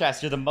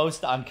contrast, you're the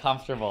most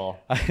uncomfortable.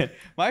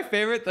 My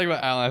favorite thing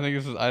about Alan, I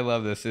think I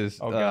love this, is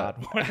Oh God,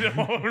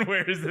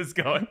 where is this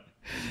going?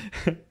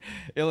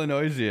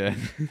 Illinoisian.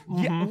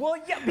 Yeah, well,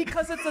 yeah,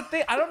 because it's a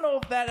thing. I don't know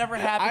if that ever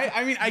happened.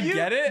 I mean, I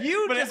get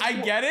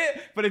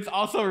it, but it's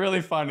also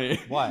really funny.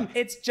 What?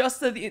 It's just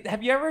that.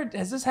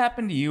 Has this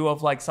happened to you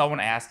of like someone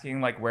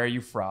asking like where are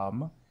you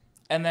from,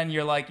 and then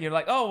you're like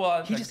oh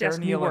well, He like, just asked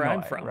Gurney, me where I'm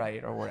Illinois, from.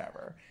 right, or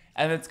whatever.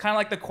 And it's kind of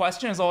like the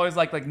question is always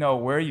like no,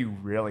 where are you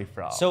really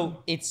from?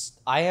 So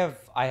I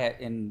had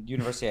in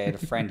university, I had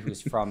a friend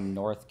who's from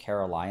North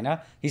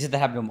Carolina. He said that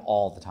happened to him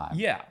all the time.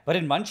 Yeah. But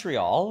in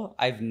Montreal,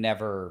 I've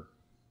never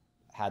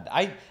had,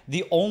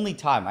 the only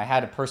time I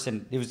had a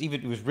person, it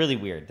was really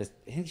weird.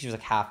 I think she was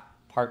like half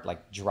part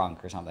like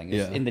drunk or something. It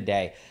was Yeah. in the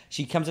day.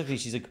 She comes up to me,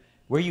 she's like,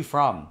 "Where are you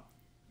from?"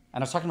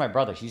 And I was talking to my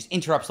brother. She just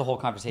interrupts the whole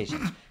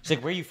conversation. She's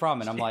like, "Where are you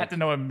from?" And I'm I like, had to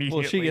know immediately.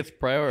 Well, she gets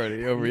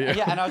priority over you.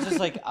 yeah, and I was just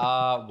like,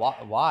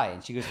 why?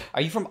 And she goes, "Are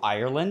you from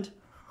Ireland?"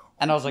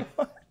 And I was like,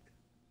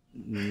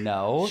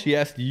 "No." She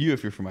asked you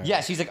if you're from Ireland.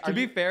 Yeah, she's like, To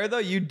be fair though,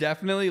 you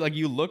definitely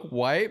you look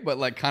white, but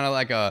like kind of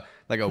like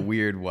a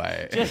weird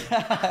white.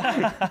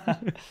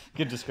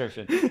 Good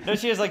description. No,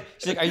 she's like,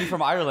 "Are you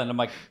from Ireland?" I'm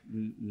like,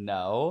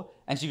 "No."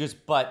 And she goes,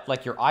 "But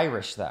like you're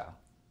Irish though."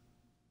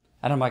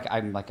 And I'm like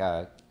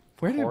a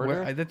Where did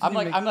quarter. that doesn't I'm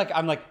like even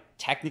I'm like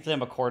technically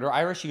I'm a quarter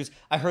Irish. She goes,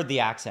 "I heard the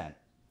accent."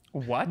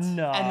 what?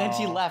 No. And then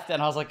she left,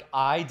 and I was like,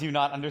 "I do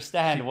not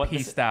understand what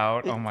this." Pieced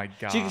out. Oh my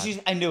God.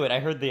 I knew it. I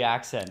heard the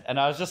accent, and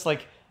I was just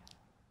like,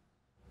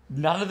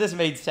 none of this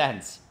made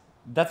sense.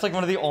 That's like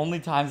one of the only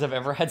times I've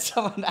ever had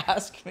someone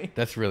ask me.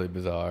 That's really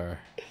bizarre.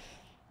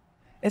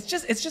 It's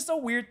just a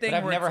weird thing. But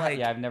I've where never it's had. like,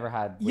 Yeah, I've never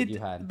had what you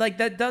had. Like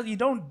that does you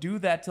don't do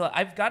that till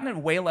I've gotten it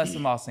way less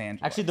in Los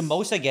Angeles. Actually, the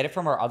most I get it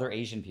from are other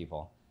Asian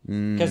people.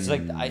 Because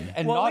like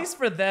and well, not, at least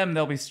for them,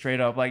 they'll be straight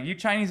up like you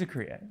Chinese or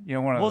Korean. You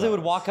know, one of well, they those.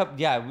 would walk up.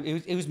 Yeah,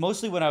 it was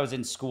mostly when I was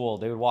in school.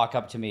 They would walk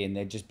up to me and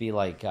they'd just be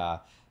like,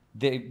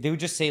 they would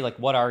just say like,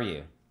 "What are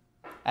you?"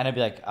 And I'd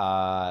be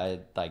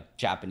like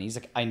Japanese.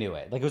 Like I knew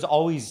it. Like it was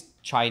always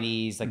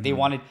Chinese. Like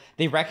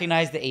they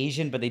recognized the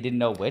Asian, but they didn't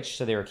know which,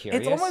 so they were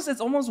curious.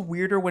 It's almost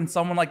weirder when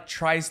someone like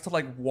tries to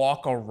like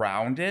walk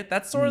around it.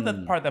 That's sort of the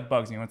part that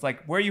bugs me. When it's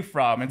like, where are you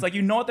from? It's like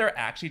you know what they're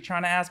actually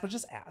trying to ask, but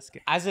just ask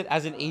it. as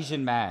an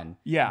Asian man.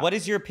 Yeah. What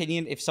is your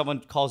opinion if someone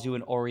calls you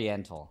an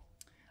Oriental?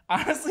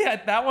 Honestly,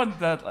 that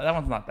one's not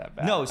that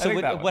bad. No. I So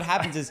think that what one's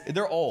happens is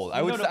They're old.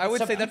 I would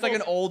some say that's like an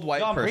people- old white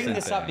No, I'm person bringing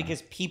this up thing.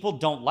 because people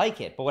don't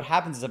like it. But what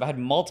happens is I've had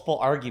multiple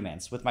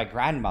arguments with my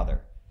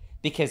grandmother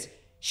because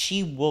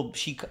she will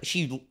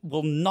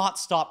not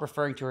stop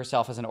referring to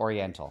herself as an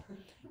Oriental.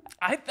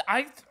 I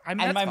mean, And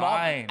that's my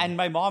fine. mom and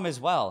my mom as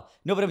well.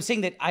 No, but I'm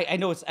saying that I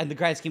know it's in the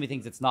grand scheme of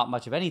things, it's not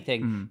much of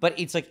anything, but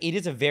it's like it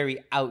is a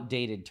very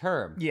outdated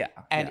term. Yeah,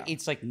 And yeah.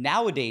 it's like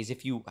nowadays,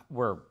 if you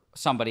were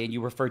somebody and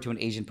you refer to an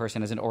Asian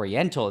person as an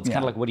Oriental, it's kind Yeah.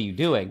 of like, what are you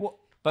doing? Well,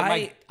 But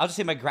I'll just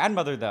say my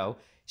grandmother though,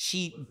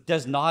 she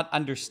does not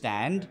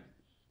understand.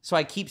 So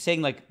I keep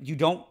saying like you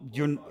don't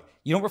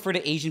refer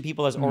to Asian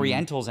people as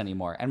Orientals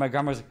anymore. And my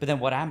grandma's like, but then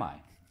what am I?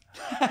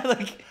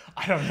 Like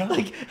I don't know.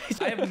 Like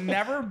I have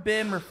never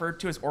been referred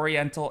to as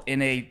Oriental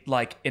in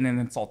an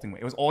insulting way.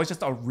 It was always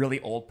just a really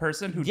old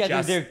person who yeah,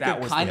 just they're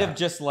that was kind them. of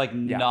just like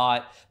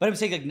not. But I'm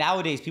saying like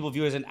nowadays people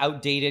view it as an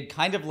outdated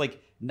kind of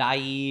like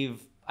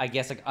naive. I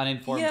guess, like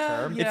uninformed Yeah,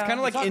 term. yeah. It's kind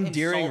of like It's not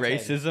endearing insulting.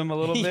 racism a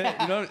little bit.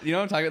 Yeah. You know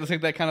what I'm talking about? It's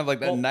like that kind of like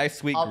that Well, nice,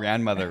 sweet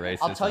grandmother racism.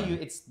 I'll tell you,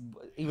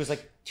 it was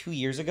like 2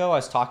 years ago. I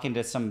was talking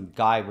to some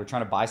guy. We were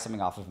trying to buy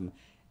something off of him,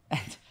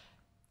 and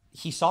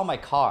he saw my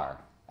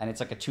car, and it's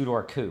like a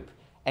 2-door coupe.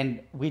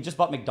 And we just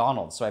bought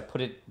McDonald's, so I put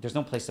it. There's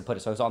no place to put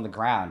it, so I was on the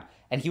ground.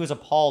 And he was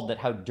appalled at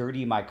how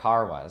dirty my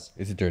car was.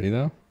 Is it dirty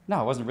though? No,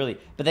 it wasn't really.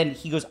 But then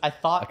he goes, "I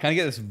thought I kind of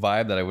get this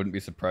vibe that I wouldn't be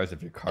surprised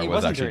if your car it was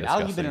wasn't actually dirty." Al,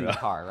 disgusting. you've been in the though.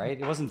 car, right?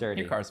 It wasn't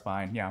dirty. Your car's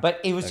fine. Yeah.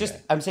 But it was just.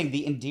 I'm saying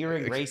the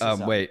endearing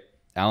racism. Wait,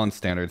 Alan's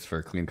standards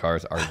for clean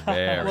cars are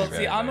very, well,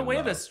 very, see, on the very way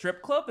low. to the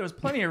strip club, there was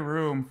plenty of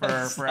room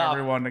for Stop.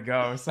 everyone to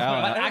go. So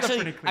Alan, that was a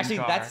Actually, pretty clean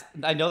car. that's.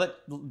 I know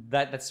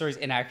that story's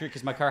inaccurate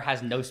because my car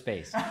has no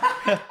space.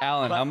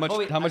 Alan, how much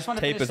wait, I just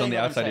wanna tape finish is on saying the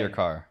what I'm outside of your saying.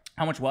 car?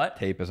 How much what?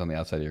 Tape is on the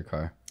outside of your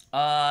car.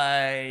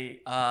 Less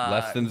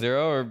Less than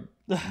 0 or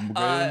greater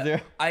than 0?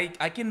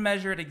 I can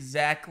measure it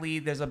exactly.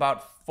 There's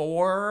about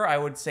 4, I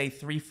would say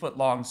 3-foot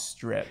long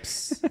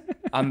strips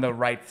on the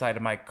right side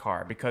of my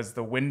car because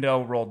the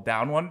window rolled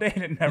down one day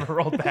and it never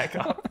rolled back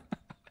up.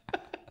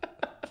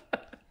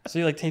 So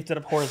you like taped it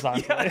up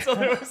horizontally. Yeah, so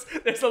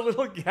there's a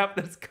little gap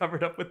that's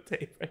covered up with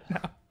tape right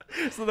now.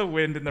 So the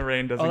wind and the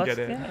rain doesn't Oh, get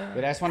that's, in. yeah.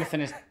 But I just want to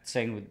finish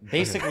saying,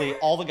 basically,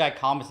 all the guy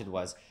commented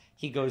was,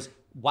 he goes,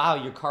 "Wow,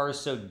 your car is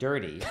so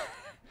dirty,"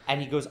 and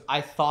he goes,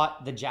 "I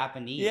thought the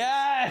Japanese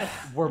Yes!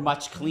 were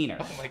much cleaner."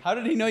 How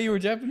did he know you were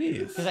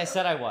Japanese? Because I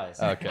said I was.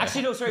 Okay.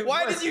 Actually, no, sorry.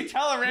 Why worse. did you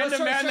tell a random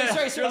sorry, man sorry, that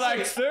sorry, you're sorry,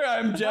 like, sorry. sir,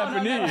 I'm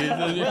Japanese?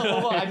 And you're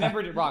Well, like- I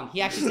remembered it wrong.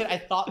 He actually said, "I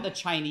thought the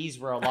Chinese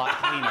were a lot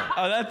cleaner."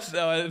 Oh, that's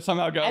it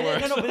somehow got And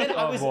then, worse. no, but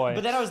then boy.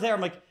 but then I was there. I'm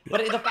like,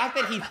 but the fact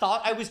that he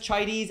thought I was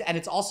Chinese, and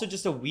it's also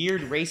just a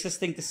weird racist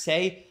thing to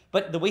say.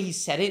 But the way he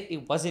said it,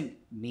 it wasn't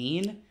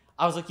mean.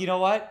 I was like, you know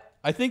what?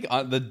 I think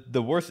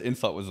the worst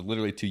insult was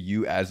literally to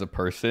you as a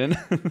person.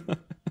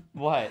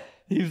 What?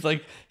 he was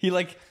like,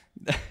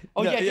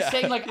 Oh No, yeah, just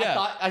saying like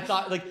yeah. I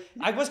thought like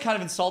I was kind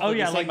of insulted. Oh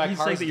yeah, just saying like my you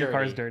say car's that your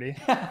car's dirty.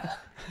 dirty.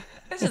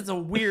 This is a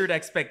weird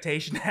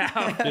expectation to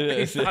have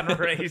is. based on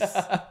race.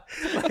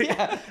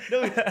 Yeah,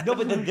 no,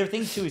 but the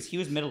thing too is he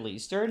was Middle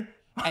Eastern,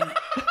 and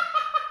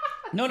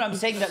no, I'm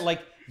saying that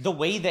like the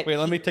way that wait,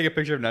 let me take a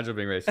picture of Nigel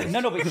being racist.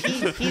 no, but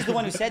he's the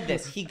one who said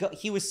this.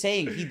 He was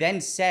saying he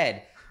then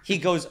said he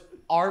goes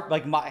our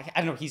like my I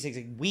don't know. He says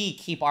like, we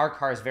keep our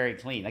cars very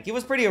clean. Like it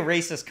was pretty a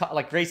racist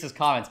racist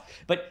comments,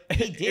 but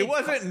he did. It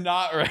wasn't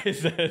not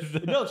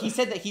racist. No, he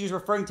said that he was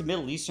referring to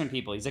Middle Eastern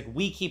people. He's like,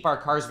 we keep our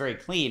cars very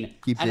clean.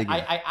 Keep and digging.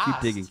 I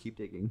asked, Keep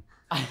digging.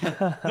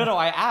 No,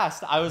 I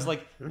asked. I was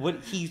like,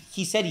 what?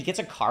 He said he gets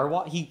a car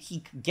wash.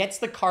 He gets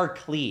the car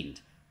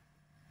cleaned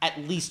at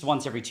least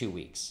once every 2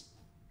 weeks.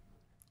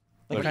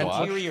 Like Like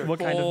wash? interior. What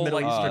kind of full, Middle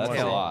like, Eastern Oh, that's was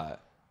a it?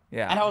 lot.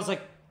 Yeah. And I was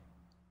like,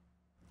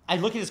 I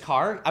look at his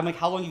car. I'm like,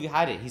 how long have you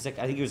had it? He's like,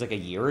 I think it was like a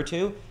year or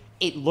two.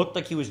 It looked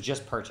like he was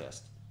just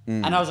purchased.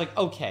 And I was like,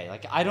 okay,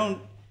 like I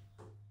don't.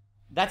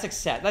 That's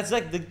That's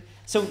like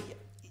so.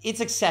 It's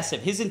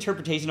excessive. His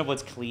interpretation of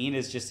what's clean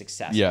is just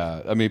excessive.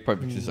 Yeah, I mean,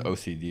 probably just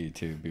OCD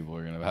too. People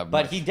are gonna have.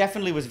 But much he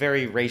definitely was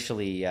very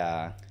racially.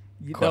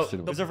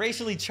 questionable. It was a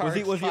racially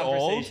charged was he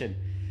old? conversation.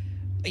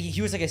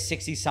 He was like a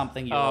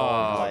 60-something-year-old.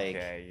 Oh, like,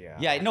 okay, yeah.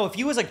 Yeah, no, if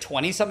he was like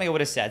 20-something, I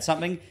would have said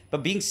something.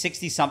 But being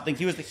 60-something,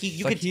 he was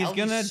you like, could he's tell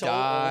gonna so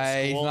die.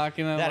 old He's school not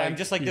gonna, that like- I'm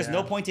just like, there's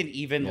no Yeah. point in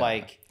even Yeah.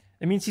 like.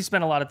 It means he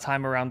spent a lot of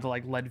time around the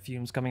like lead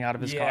fumes coming out of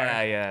his car.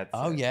 Yeah.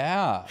 Oh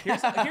yeah.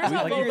 Here's how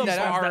Like, low you the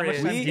spent bar that much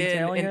is time in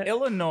detailing it?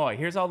 Illinois.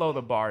 Here's how low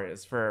the bar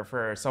is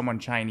for someone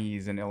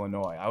Chinese in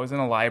Illinois. I was in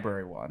a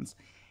library once,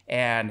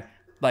 and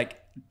like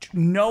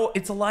no,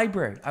 it's a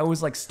library. I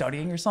was like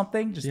studying or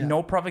something, just Yeah.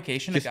 no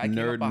provocation. Just a guy came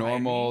up nerd, behind me.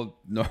 normal.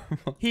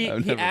 He Oh,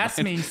 never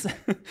asked mind.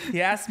 me.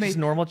 He asked me. Just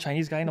normal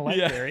Chinese guy in a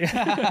library.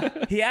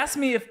 He asked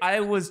me if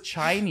I was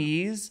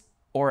Chinese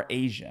or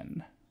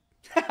Asian.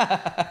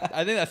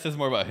 I think that says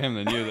more about him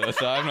than you, though.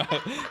 So I'm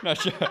not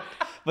sure.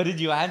 What did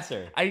you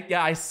answer?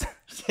 I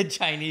Said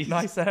Chinese. No,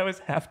 I said I was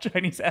half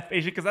Chinese, half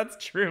Asian, because that's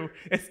true.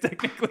 It's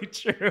technically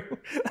true.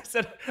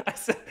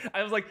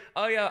 I was like,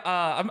 oh yeah,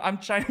 I'm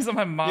Chinese on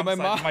my mom's my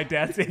side, mom- but my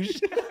dad's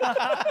Asian.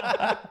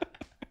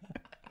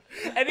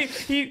 And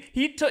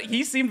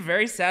he seemed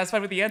very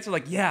satisfied with the answer,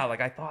 like, yeah,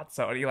 like I thought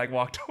so, and he like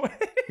walked away.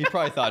 He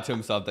probably thought to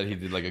himself that he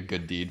did like a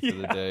good deed for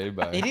the day,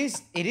 but It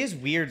is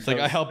weird. it's like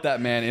I helped that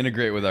man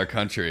integrate with our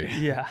country.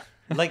 Yeah.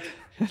 Like,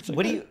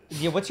 what do you?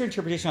 Yeah, what's your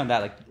interpretation on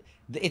that? Like,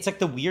 it's like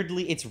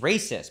it's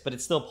racist, but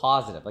it's still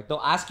positive. Like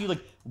they'll ask you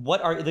like,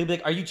 they'll be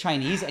like, are you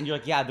Chinese? And you're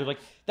like, yeah. They're like,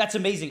 that's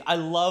amazing. I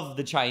love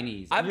the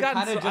Chinese. And I've you're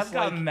gotten kinda just I've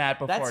gotten like, that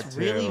before that's too.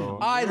 really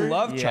I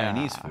love Yeah.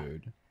 Chinese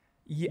food.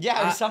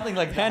 Yeah, or something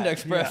like Panda that.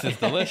 Express is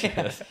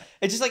delicious.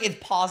 It's just like it's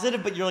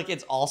positive, but you're like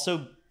it's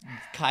also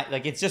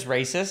like it's just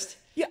racist.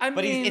 Yeah, I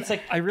But mean, it's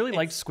like I really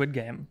liked Squid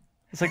Game.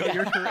 It's like, oh,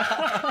 you're correct.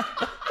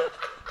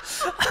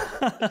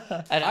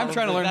 and I'm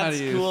trying to learn how that's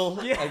to use- cool,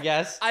 I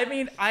guess. I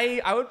mean,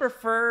 I would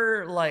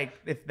prefer like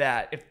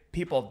if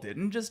people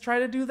didn't just try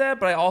to do that,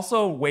 but I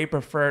also way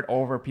prefer it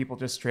over people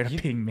just straight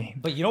up being mean.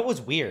 But you know what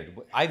was weird?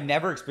 I've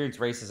never experienced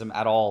racism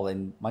at all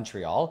in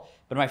Montreal.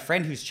 But my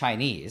friend who's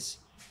Chinese,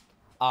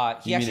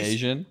 He You mean actually,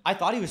 Asian? I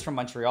thought he was from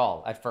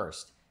Montreal at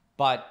first,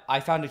 but I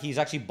found out he's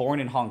actually born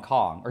in Hong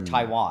Kong or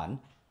Taiwan,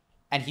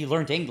 and he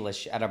learned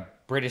English at a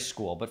British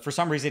school. But for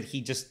some reason,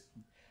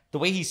 the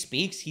way he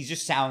speaks, he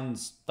just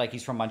sounds like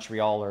he's from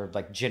Montreal or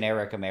like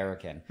generic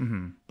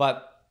American.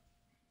 But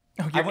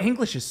Your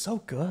English is so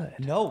good.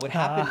 no, what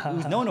happened? It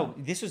was, no.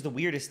 This was the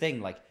weirdest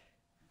thing. Like,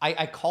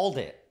 I called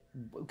it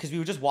because we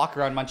would just walk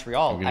around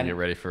Montreal. I'm gonna and get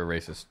ready for a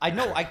racist. I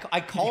know. I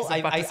called.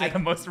 About to say I the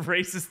most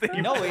racist thing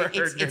you've no. ever heard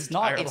in your It's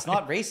not. entire It's life.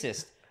 not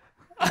racist.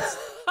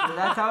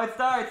 That's how it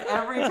starts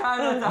every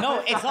time.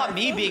 No, it's not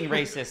me being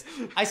racist.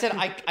 I said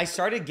I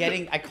started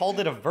getting. I called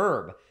it a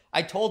verb.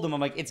 I told him I'm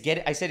like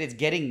I said it's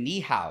getting ni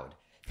how'd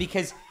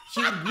because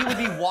we would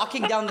be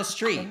walking down the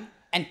street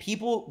and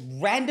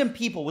random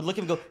people would look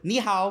at him and go ni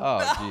hao, Oh,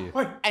 gee.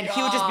 and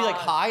he would just be like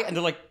hi, and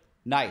they're like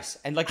nice,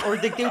 and like or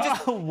they would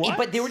just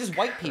but they were just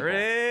white people.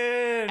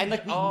 And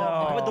like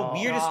but the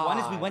weirdest one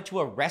is we went to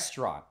a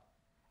restaurant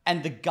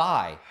and the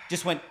guy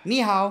just went ni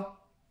hao,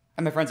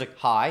 and my friend's like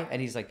hi,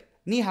 and he's like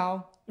ni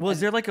hao. Well, is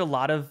there like a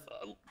lot of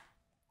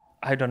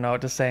I don't know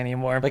what to say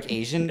anymore. Like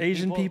Asian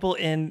people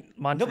in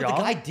No, Montreal? but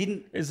the guy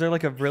didn't. Is there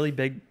like a really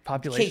big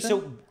population? Okay,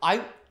 so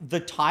the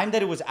time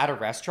that it was at a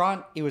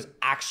restaurant, it was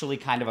actually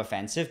kind of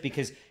offensive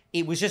because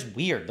it was just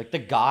weird. Like the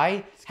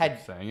guy had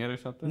Saying it or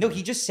something? no,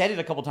 he just said it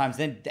a couple times,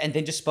 and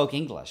then just spoke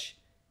English,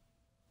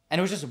 and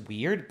it was just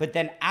weird. But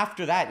then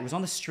after that, it was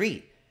on the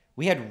street.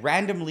 We had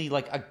randomly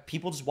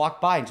people just walk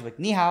by and just like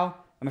ni hao,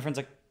 and my friend's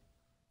like,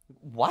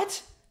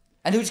 what?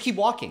 And they would just keep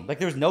walking. Like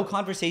there was no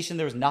conversation,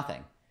 there was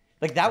nothing.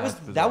 Like that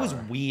was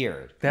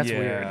weird. That's Yeah.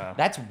 weird.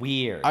 That's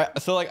weird. I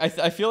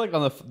feel like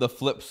on the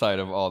flip side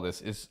of all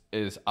this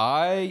is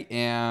I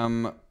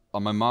am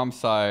on my mom's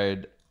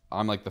side.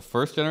 I'm like the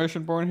first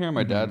generation born here. On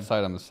my dad's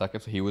side, I'm the second,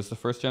 so he was the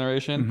first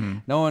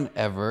generation. No one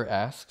ever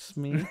asks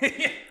me.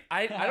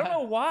 I don't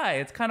know why.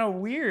 It's kind of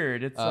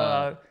weird. It's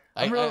I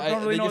don't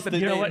really know what the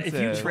just- You know what? difference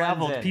If you is.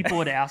 traveled, in. people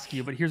would ask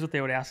you, but here's what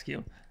they would ask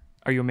you.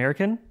 Are you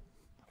American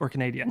or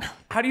Canadian?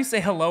 How do you say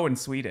hello in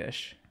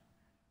Swedish?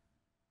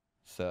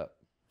 So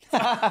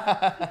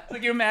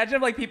Like you imagine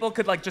if like people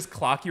could like just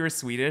clock you were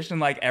Swedish and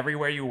like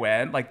everywhere you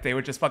went, like they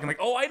would just fucking like,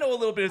 oh, I know a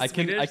little bit of I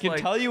can Swedish. can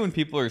like, tell you when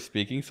people are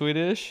speaking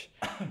Swedish.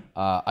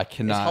 I Is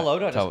cannot hello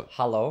not tell. just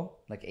hello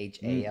like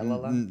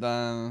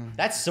HALLO?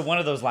 That's one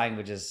of those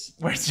languages.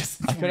 where it's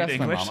just I could weird ask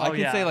my English. mom. I Oh, can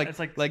yeah. say It's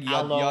like like yad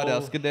hello,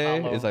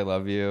 älskade hello. is I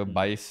love you.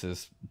 Bajs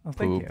is thank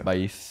poop. you.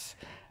 Bajs.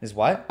 Is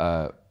what?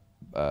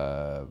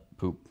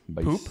 Poop.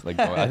 Bajs. Poop? Like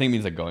I think it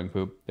means like going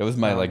poop. It was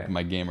my okay.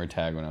 my gamer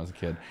tag when I was a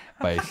kid.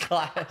 Bajs.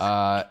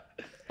 Class.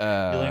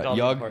 learned all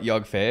the important-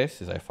 Yog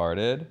face is I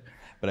farted,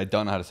 but I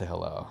don't know how to say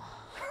hello.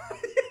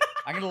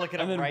 I'm gonna look it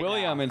up And then right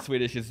William now. in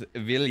Swedish is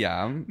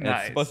William. Nice.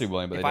 It's supposed to be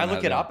William, but If they I don't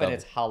look have it up that and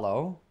it's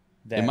hello,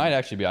 then it might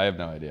actually be. I have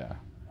no idea.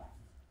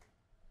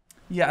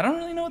 Yeah, I don't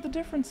really know what the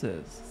difference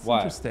is. It's What?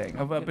 interesting.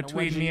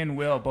 Between me and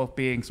Will both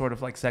being sort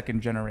of like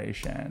second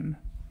generation.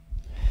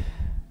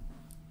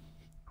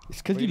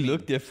 It's because you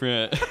look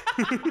different.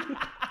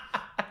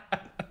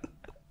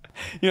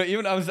 You know,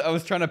 even I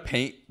was trying to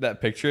paint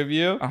that picture of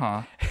you.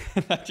 Uh-huh.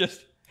 And I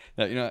just,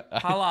 you know,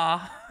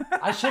 Hala.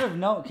 I should have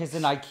known because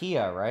in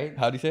IKEA, right?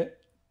 how do you say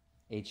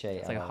it?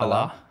 HALO. Like a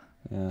hala.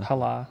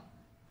 Hala.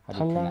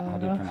 How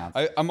do you pronounce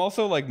it? I'm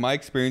also like my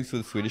experience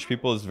with Swedish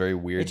people is very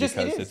weird because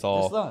it is. it's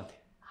all Just look.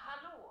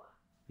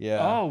 yeah.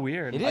 Oh,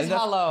 weird. It is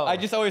That's- hello. I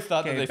just always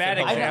thought Okay, that they bad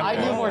said hello. I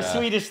knew more Yeah.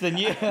 Swedish than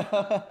you.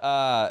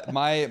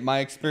 My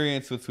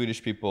experience with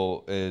Swedish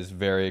people is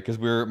very because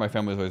my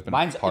family's always been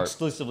Mine's part.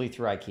 exclusively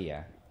through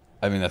IKEA.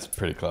 I mean, that's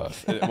pretty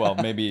close. Well,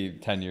 maybe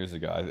 10 years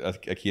ago,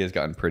 IKEA's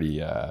gotten pretty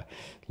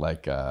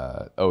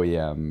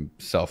OEM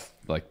self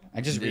like.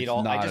 I just read it's all-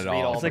 I not just at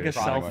read all It's like a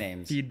product self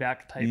names.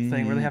 feedback type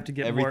thing where they have to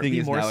get Everything be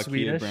is more now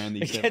Swedish. IKEA brand.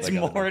 It gets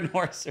more and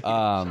more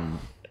Swedish.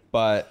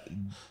 But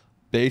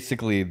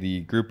basically,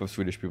 the group of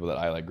Swedish people that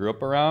I like grew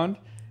up around,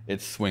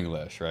 it's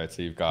Swinglish, right?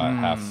 So you've got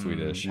half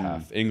Swedish,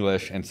 half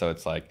English, and so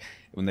it's like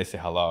when they say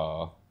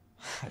hello,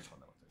 I don't know.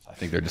 I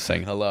think they're just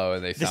saying hello,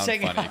 and they sound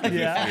saying funny. 'cause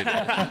they're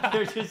Swedish.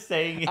 They're just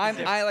saying.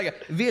 I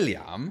like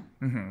William.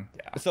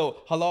 So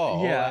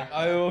hello. Yeah. Like,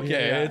 oh,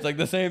 okay. Yeah. It's like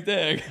the same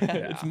thing.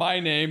 It's my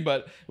name,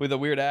 but with a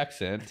weird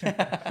accent.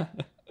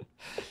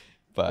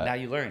 But Now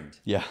you learned.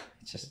 yeah,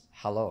 It's just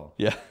hello.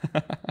 yeah.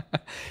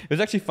 It was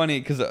actually funny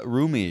because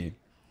Rumi,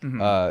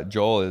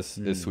 Joel is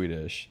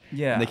Swedish.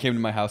 Yeah. And they came to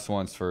my house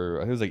once for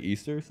I think it was like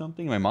Easter or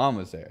something. My mom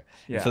was there.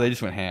 And Yeah. so they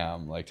just went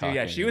ham, like talking.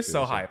 yeah, she in was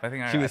so Swedish. hype. I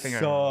think she was I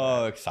remember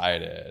so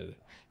excited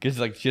because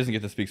like she doesn't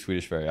get to speak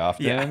Swedish very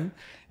often, Yeah.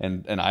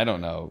 and I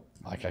don't know.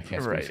 Like I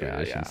can't speak Right, yeah,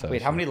 Swedish. yeah. And so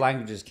Wait, how many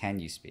languages can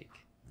you speak?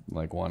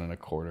 like 1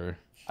 1/4.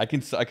 I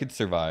could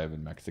survive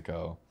in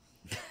Mexico.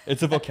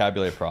 It's a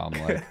vocabulary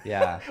problem. Like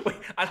Yeah. Wait,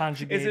 is it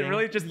Conjugating.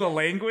 really just the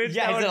language?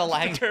 Yeah, that is it a would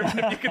language? determine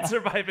if you can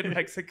survive in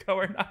Mexico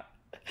or not?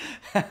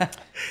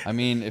 I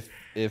mean,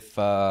 if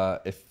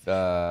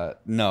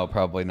no,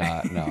 probably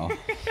not. No.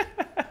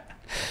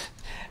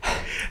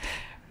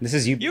 This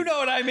is you. You know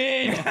what I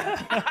mean.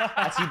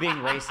 That's you being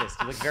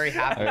racist. You look very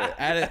happy. All right,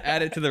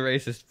 add it to the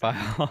racist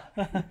file.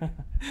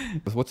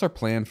 What's our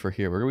plan for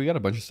here? We got a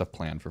bunch of stuff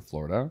planned for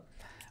Florida.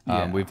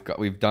 Yeah.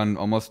 We've done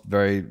almost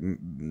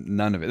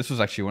none of it. This was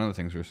actually one of the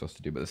things we were supposed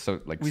to do, but it's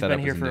so like We've set been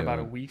up here as for new about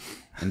a week.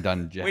 and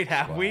done. Jack Wait,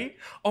 have squat. we?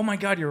 Oh my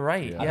God, you're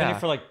right. Yeah. Yeah. I've been here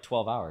for like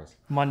 12 hours.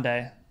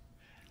 Monday.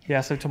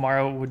 Yeah, so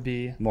tomorrow would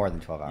be. More than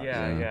 12 hours.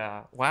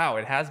 Yeah. Wow,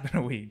 it has been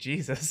a week.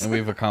 Jesus. And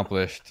we've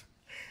accomplished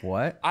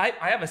what? I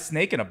have a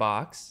snake in a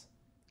box.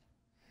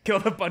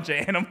 Killed a bunch of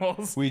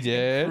animals. We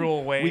did.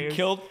 Cruel waves. We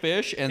killed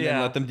fish and then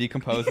Yeah. let them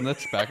decompose in the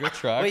back of the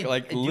truck.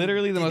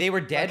 Literally the most. They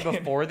were dead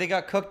before they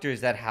got cooked, or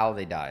is that how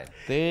they died?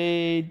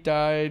 They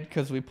died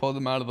because we pulled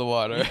them out of the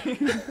water.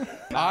 figure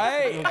out.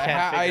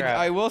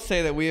 I will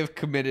say that we have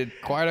committed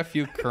quite a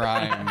few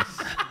crimes.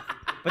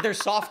 But they're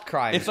soft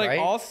crimes, It's like right?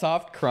 all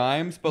soft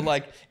crimes, but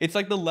like it's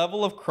like the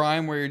level of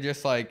crime where you're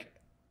just like.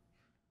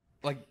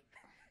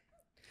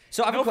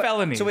 So I have No a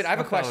felonies. So wait, I have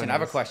No a question. I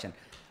have a felonies. question.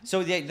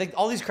 So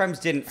all these crimes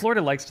didn't.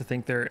 Florida likes to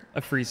think they're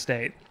a free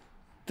state.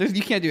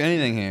 You can't do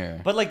anything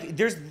here. But like,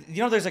 there's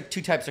like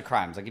two types of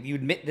crimes. Like if you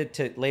admit it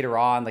to later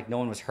on, like no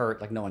one was hurt,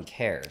 like no one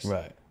cares,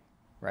 Right.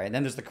 right? And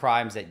then there's the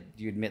crimes that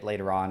you admit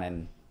later on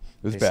and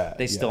It was they, bad.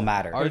 they still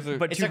matter. Ours are-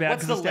 But It's too like, bad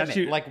what's the because the limit?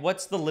 statute. Like,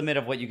 what's the limit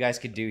of what you guys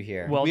could do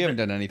here? Well, We haven't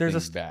done anything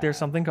bad. There's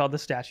something called the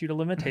statute of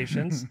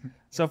limitations.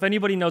 So if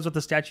anybody knows what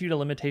the statute of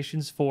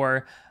limitations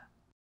for,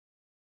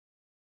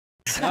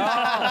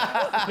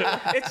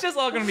 It's just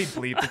all gonna be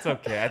bleeped. It's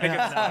okay. I think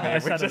it's funny. I We're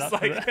set it just up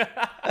for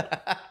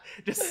like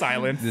just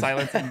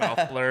silence and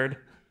mouth blurred.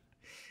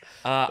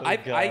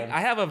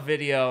 I have a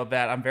video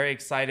that I'm very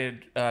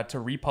excited to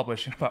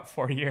republish in about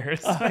 4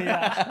 years.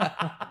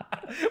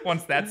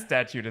 Once that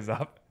statute is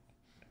up.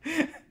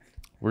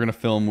 We're gonna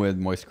film with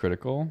Moist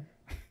Critical,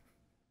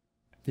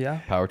 yeah.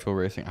 Power Tool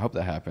Racing. I hope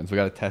that happens. We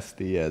got to test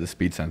the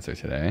speed sensor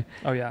today,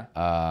 Oh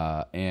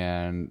yeah.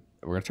 and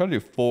we're gonna try to do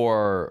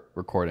 4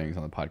 recordings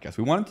on the podcast.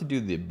 We wanted to do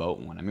the boat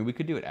one. I mean, we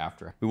could do it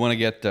after. We want to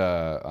get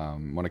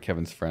one of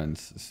Kevin's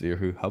friends,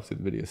 who helps with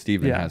the video.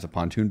 Steven Yeah. has a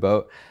pontoon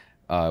boat.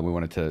 We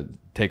wanted to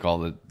take all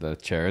the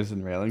chairs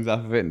and railings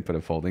off of it and put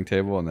a folding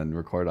table and then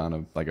record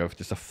on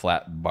just a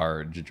flat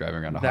barge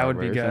driving around a That would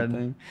harbor be or good.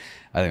 something.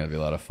 I think that'd be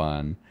a lot of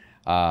fun.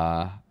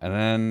 And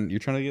then you're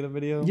trying to get a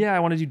video? Yeah, I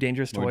want to do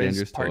Dangerous More Toys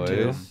Dangerous Part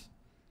Toys. 2.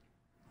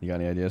 You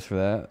got any ideas for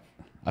that?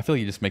 I feel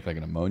like you just make like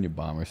an ammonia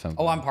bomb or something.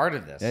 Oh, I'm part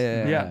of this.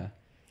 Yeah.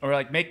 Or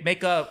like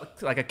make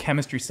a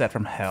chemistry set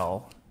from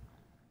hell.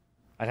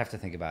 I'd have to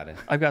think about it.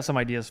 I've got some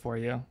ideas for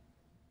you.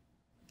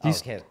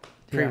 Okay,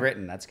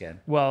 pre-written. That's good.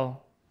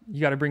 Well, you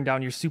got to bring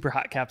down your super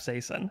hot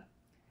capsaicin.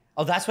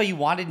 Oh, that's why you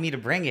wanted me to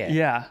bring it.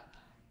 Yeah,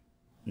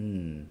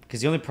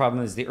 Because the only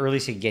problem is the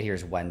earliest you can get here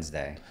is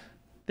Wednesday.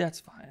 that's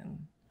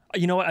fine.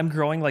 You know what? I'm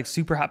growing like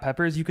super hot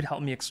peppers. You could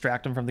help me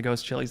extract them from the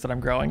ghost chilies that I'm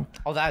growing.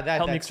 Oh, Help me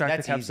that's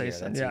extract the easier. capsaicin,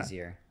 That's yeah.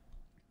 easier.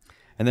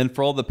 And then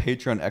for all the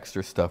Patreon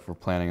extra stuff, we're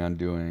planning on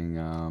doing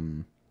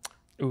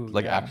Ooh,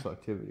 yeah. actual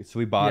activities. So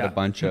we bought Yeah. a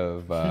bunch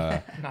of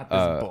Not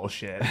this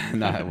bullshit.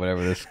 not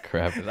whatever this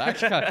crap is.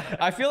 Actually,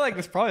 I feel like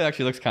this probably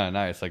actually looks kind of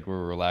nice. Like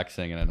we're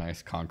relaxing in a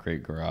nice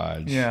concrete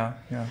garage. Yeah.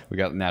 We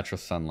got natural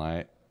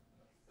sunlight.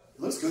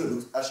 It looks good. It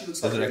looks like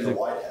it you're in the actually?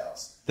 White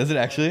House. Does it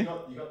actually? You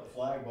got the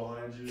flag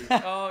behind you.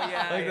 Oh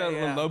yeah. Like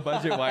the low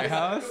budget White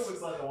House? It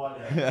looks like the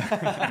White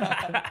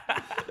House.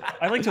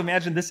 I like to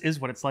imagine this is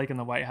what it's like in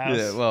the White House.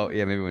 Yeah, well,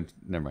 yeah, maybe when.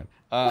 Never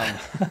mind.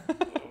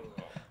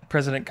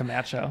 President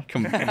Camacho.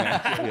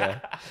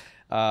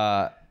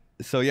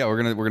 So yeah,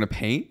 we're gonna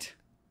paint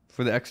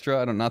for the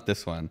extra. Not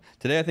this one.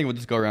 Today, I think we'll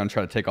just go around and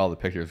try to take all the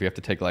pictures. We have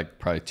to take like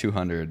probably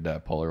 200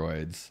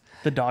 Polaroids.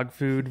 The dog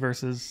food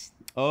versus.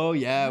 Oh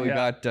yeah, we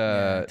Yeah.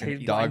 got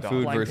Taste- dog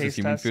food blind versus taste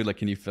human test. food. Like,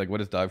 can you like what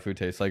does dog food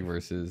taste like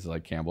versus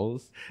like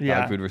Campbell's? Yeah.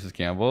 Dog food versus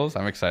Campbell's.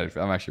 I'm excited.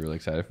 I'm actually really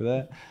excited for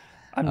that.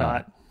 I'm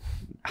not.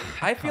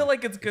 I feel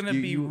like it's gonna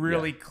be you-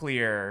 really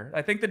clear.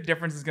 I think the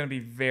difference is gonna be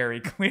very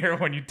clear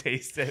when you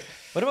taste it.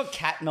 What about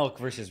cat milk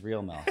versus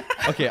real milk?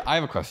 Okay, I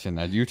have a question.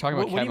 Now, you were talking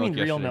about What cat do you milk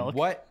mean real yesterday. milk?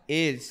 What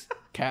is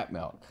cat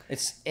milk? I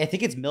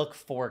think it's milk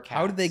for cats.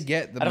 How did they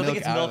get the I don't milk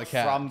think it's out of milk the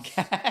cats? from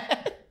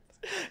cats.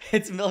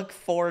 It's milk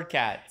for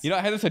cats. You know,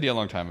 I had this idea a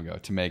long time ago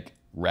to make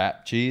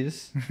rat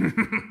cheese.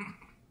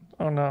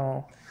 Oh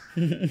no.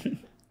 And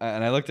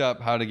I looked up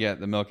how to get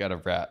the milk out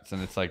of rats,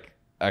 and it's like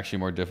actually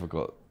more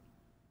difficult.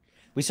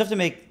 We still have to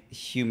make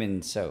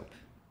human soap.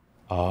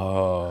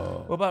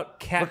 Oh. What about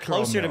cat? We're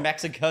closer to milk?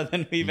 Mexico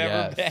than we've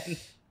ever Yes. been.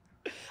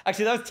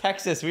 Actually, that was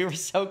Texas. We were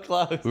so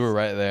close. We were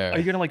right there. Are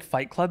you gonna like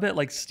Fight Club it?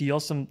 Like steal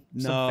some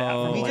fat from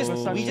No. We like, just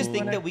what's we just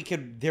think in that it? we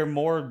could. They're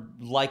more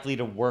likely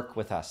to work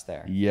with us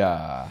there.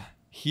 Yeah.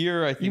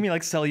 Here, I think. You mean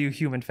like sell you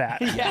human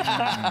fat?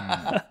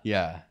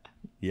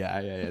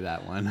 Yeah,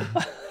 that one.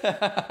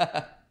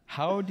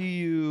 How do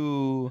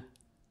you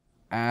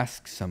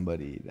ask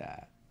somebody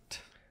that?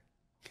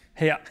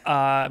 Hey,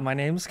 my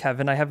name's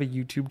Kevin. I have a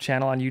YouTube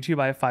channel on YouTube.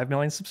 I have 5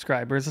 million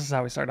subscribers. This is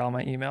how we start all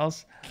my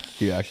emails.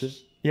 Do you actually?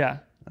 Yeah.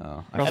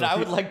 Oh. And I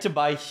would like to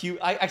buy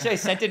I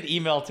sent an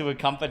email to a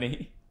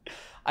company.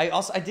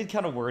 I did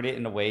kind of word it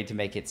in a way to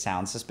make it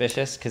sound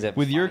suspicious because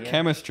With your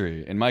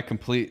chemistry and my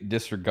complete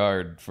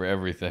disregard for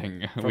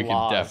everything, we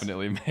laws. can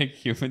definitely make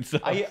human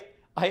cells.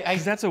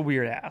 Because that's a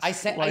weird ass. I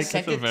sent That's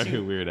a it very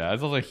to weird ass.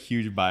 It's also a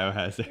huge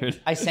biohazard.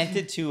 I sent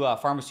it to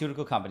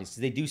pharmaceutical companies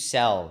because they do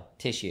sell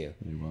tissue,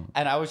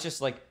 and I was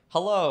just like,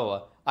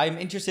 "Hello, I'm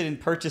interested in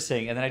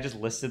purchasing," and then I just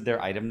listed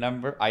their item,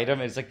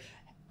 and it's like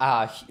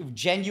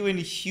genuine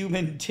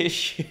human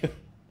tissue.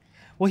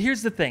 Well,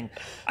 here's the thing.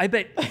 I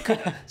bet.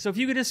 So if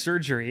you get a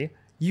surgery,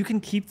 you can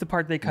keep the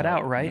part they cut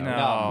out, right?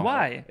 No.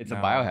 Why? It's a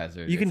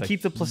biohazard. You can It's a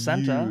keep the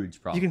placenta.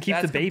 huge problem. You can keep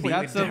That's the baby.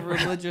 completely That's a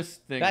religious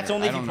thing. That's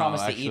only I if you don't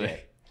promise know, to eat actually.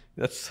 it.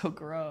 That's so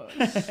gross.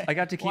 I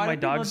got to keep Why my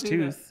do people dog's do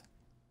tooth.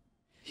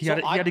 He So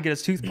had to get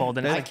his tooth pulled,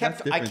 and I it's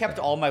kept different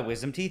all my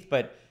wisdom teeth,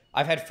 but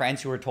I've had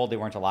friends who were told they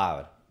weren't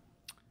allowed.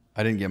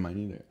 I didn't get mine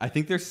either. I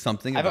think there's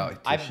something I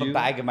about have a tissue.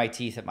 bag of my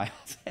teeth at my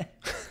house.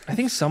 I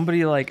think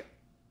somebody Wait,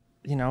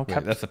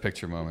 kept. that's a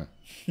picture moment.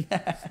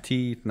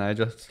 Teeth.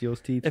 Nigel steals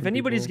teeth. If from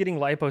anybody's people.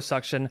 getting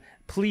liposuction,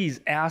 please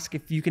ask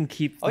if you can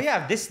keep. Oh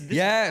yeah, this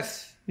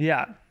Yes.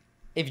 Yeah.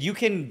 if you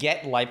can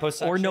get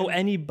liposuction Or know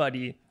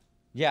anybody.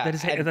 yeah, that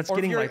is- that's or if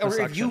getting you're- or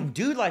if you liposuction.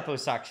 do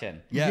liposuction.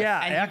 Yes.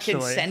 Yeah, And actually. you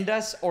can send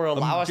us or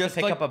allow us to just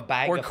pick like- up a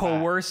bag Or of fat.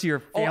 coerce your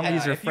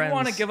families or If friends. you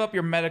want to give up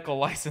your medical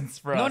license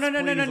for No, us, no, no,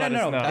 no, please no, no, let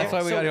us no. know. That's why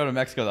we So- gotta go to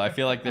Mexico. Though I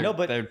feel like they're No,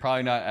 but they're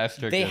probably not as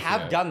strict. They as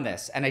have we are. done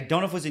this, and I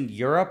don't know if it was in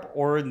Europe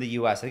or in the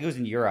US. I think it was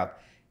in Europe.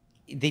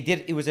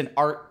 It was an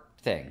art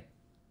thing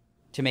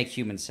to make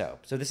human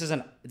soap. So this is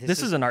an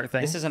art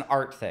thing. This is an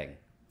art thing.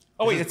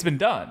 Oh wait, it's been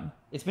done.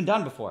 It's been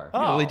done before.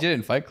 Well, they did it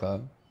in Fight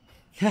Club.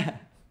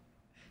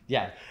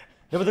 Yeah.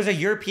 No, but there's a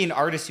European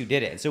artist who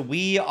did it. So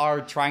we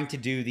are trying to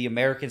do the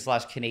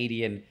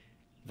American/Canadian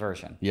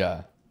version.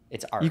 Yeah.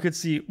 It's art. You could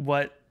see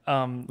what we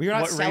are not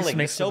what race selling. The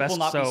makes the soap best will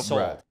not be soap.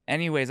 sold.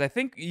 Anyways, I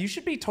think you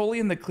should be totally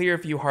in the clear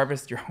if you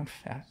harvest your own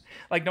fat.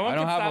 Like no one I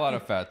can don't have a stop lot you-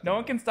 of fat, No though.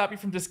 one can stop you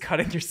from just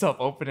cutting yourself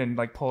open and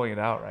like pulling it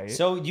out, right?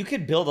 So you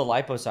could build a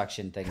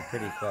liposuction thing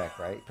pretty quick,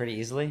 right? Pretty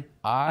easily.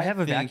 I have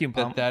a think vacuum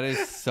pump. That is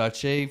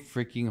such a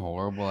freaking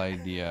horrible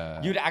idea.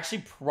 You'd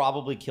actually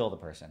probably kill the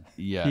person.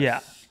 Yes. Yeah.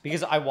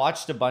 Because I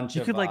watched a bunch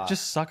You of could like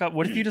just suck up.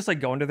 What if you just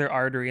like go into their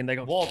artery and they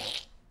go well,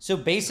 so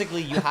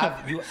basically you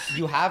have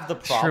you have the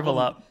problem. Shrivel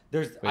up.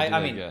 There's Wait, do I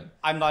that mean again.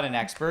 I'm not an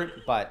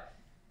expert, but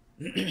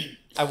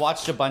I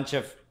watched a bunch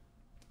of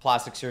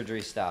plastic surgery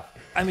stuff.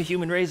 I'm a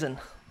human raisin.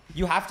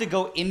 You have to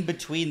go in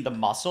between the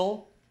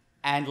muscle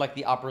and like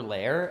the upper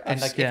layer, and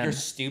like skin. if you're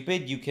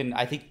stupid,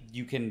 I think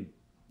you can.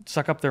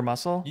 Suck up their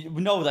muscle.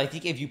 No, I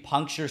think if you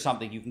puncture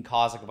something, you can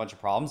cause like a bunch of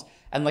problems.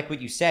 And like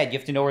what you said, you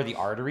have to know where the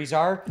arteries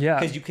are. Yeah.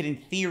 Because you could, in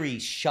theory,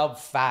 shove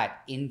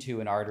fat into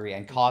an artery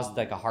and cause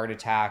like a heart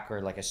attack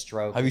or like a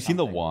stroke. Have or you seen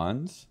the something.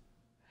 wands?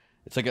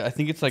 It's like I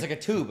think it's like It's like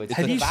a tube. It's It's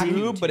like a a vacuum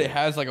tube, but it tube.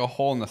 has like a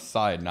hole in the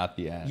side, not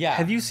the end. Yeah.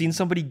 Have you seen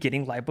somebody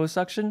getting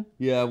liposuction?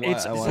 Yeah.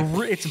 It's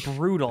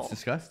brutal. It's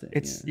disgusting.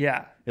 It's yeah.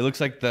 yeah. It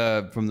looks like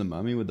from the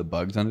Mummy with the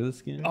bugs under the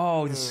skin.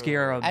 Oh, the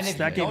scarabs. And if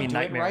That you gave don't me do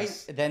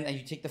nightmares. it right, then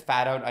you take the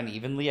fat out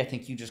unevenly. I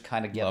think you just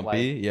kind of get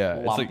Lumpy. like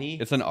Yeah. lumpy.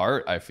 It's an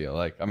art. I feel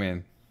like. I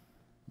mean,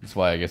 that's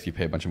why I guess you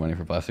pay a bunch of money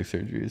for plastic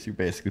surgeries. You're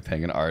basically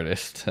paying an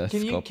artist to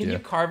can sculpt you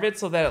carve it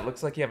so that it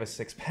looks like you have a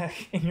six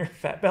pack in your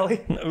fat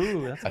belly?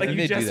 Ooh, that's I Like think you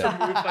they do just that.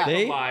 removed like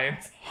They- the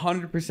lines.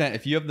 100%.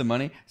 If you have the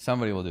money,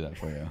 somebody will do that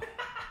for you.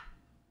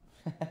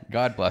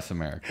 God bless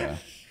America.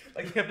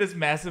 Like you have this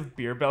massive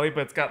beer belly,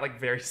 but it's got like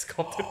very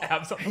sculpted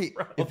abs on the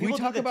front. If we people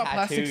do talk the about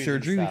plastic tattoos and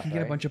surgery, we stuff, can get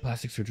a right? bunch of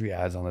plastic surgery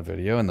ads on the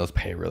video, and those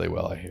pay really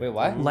well. I hear. Wait,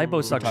 what?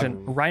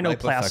 liposuction,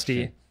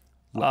 rhinoplasty,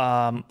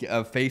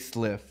 A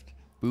facelift,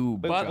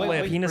 boob. Butt job.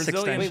 lift, penis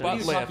Brazilian extension. What are butt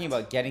you lift. talking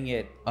about? Getting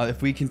it?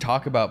 If we can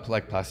talk about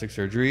like plastic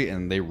surgery,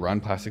 and they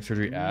run plastic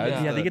surgery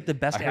ads. Yeah, they get the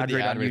best I heard ad the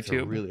rate on rates are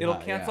YouTube. really It'll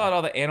high, cancel out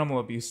all the animal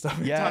abuse stuff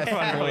we Yeah, talked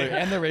about earlier.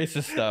 and the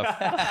racist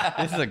stuff.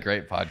 This is a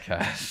great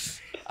podcast.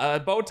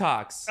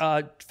 Botox.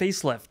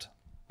 facelift.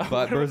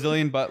 But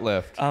Brazilian butt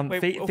lift,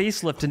 Wait,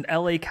 Facelift in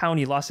LA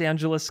County, Los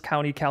Angeles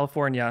County,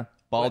 California.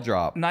 ball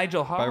drop.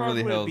 Nigel, how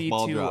Beverly hard would Hills, it be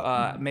ball to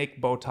drop. make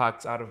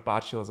Botox out of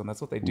botulism? That's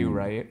what they do,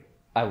 right?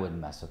 I wouldn't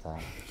mess with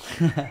that.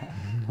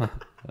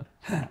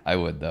 I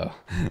would though.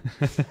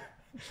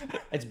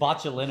 It's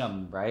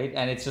botulinum, right?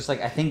 And it's just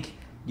like I think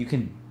you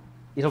can.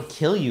 It'll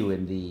kill you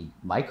in the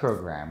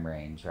microgram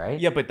range, right?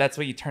 Yeah, but that's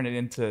what you turn it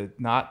into,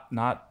 not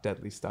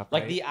deadly stuff.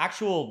 Like right? the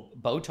actual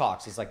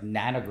Botox is like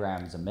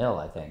nanograms a mil,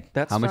 I think.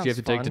 That How much do you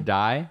have to sounds take to fun.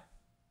 die?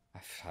 I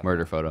don't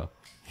Murder know. photo.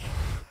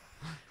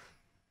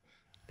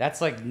 That's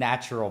like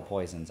natural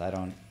poisons. I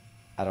don't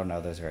know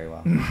those very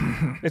well.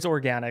 It's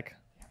organic.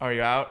 Are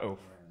you out? Oh,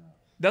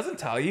 doesn't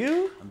tell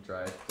you. I'm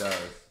trying. It does.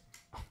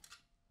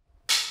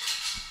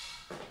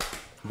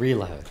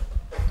 Reload.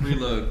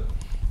 Reload.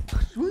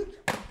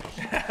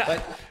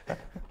 But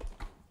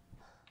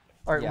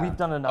All right, Yeah. we've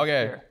done enough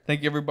Okay. here.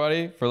 Thank you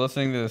everybody for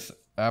listening to this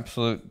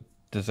absolute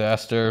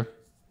disaster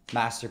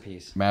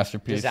masterpiece.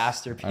 masterpiece.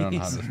 Disaster I don't know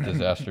how piece. this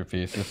disaster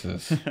piece. This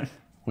is.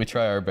 We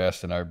try our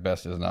best, and our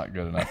best is not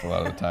good enough a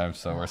lot of the time.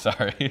 So we're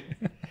sorry.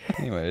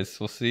 Anyways,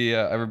 we'll see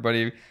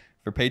everybody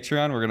For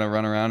Patreon, we're gonna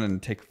run around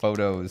and take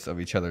photos of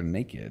each other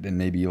naked, and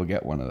maybe you'll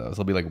get one of those.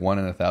 It'll be like 1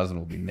 in 1,000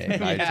 will be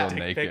naked. Nigel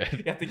naked.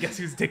 You have to guess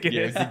whose dick it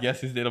Yeah, is. if you guess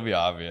who's, it'll be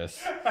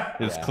obvious.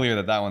 It's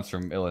clear that one's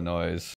from Illinois.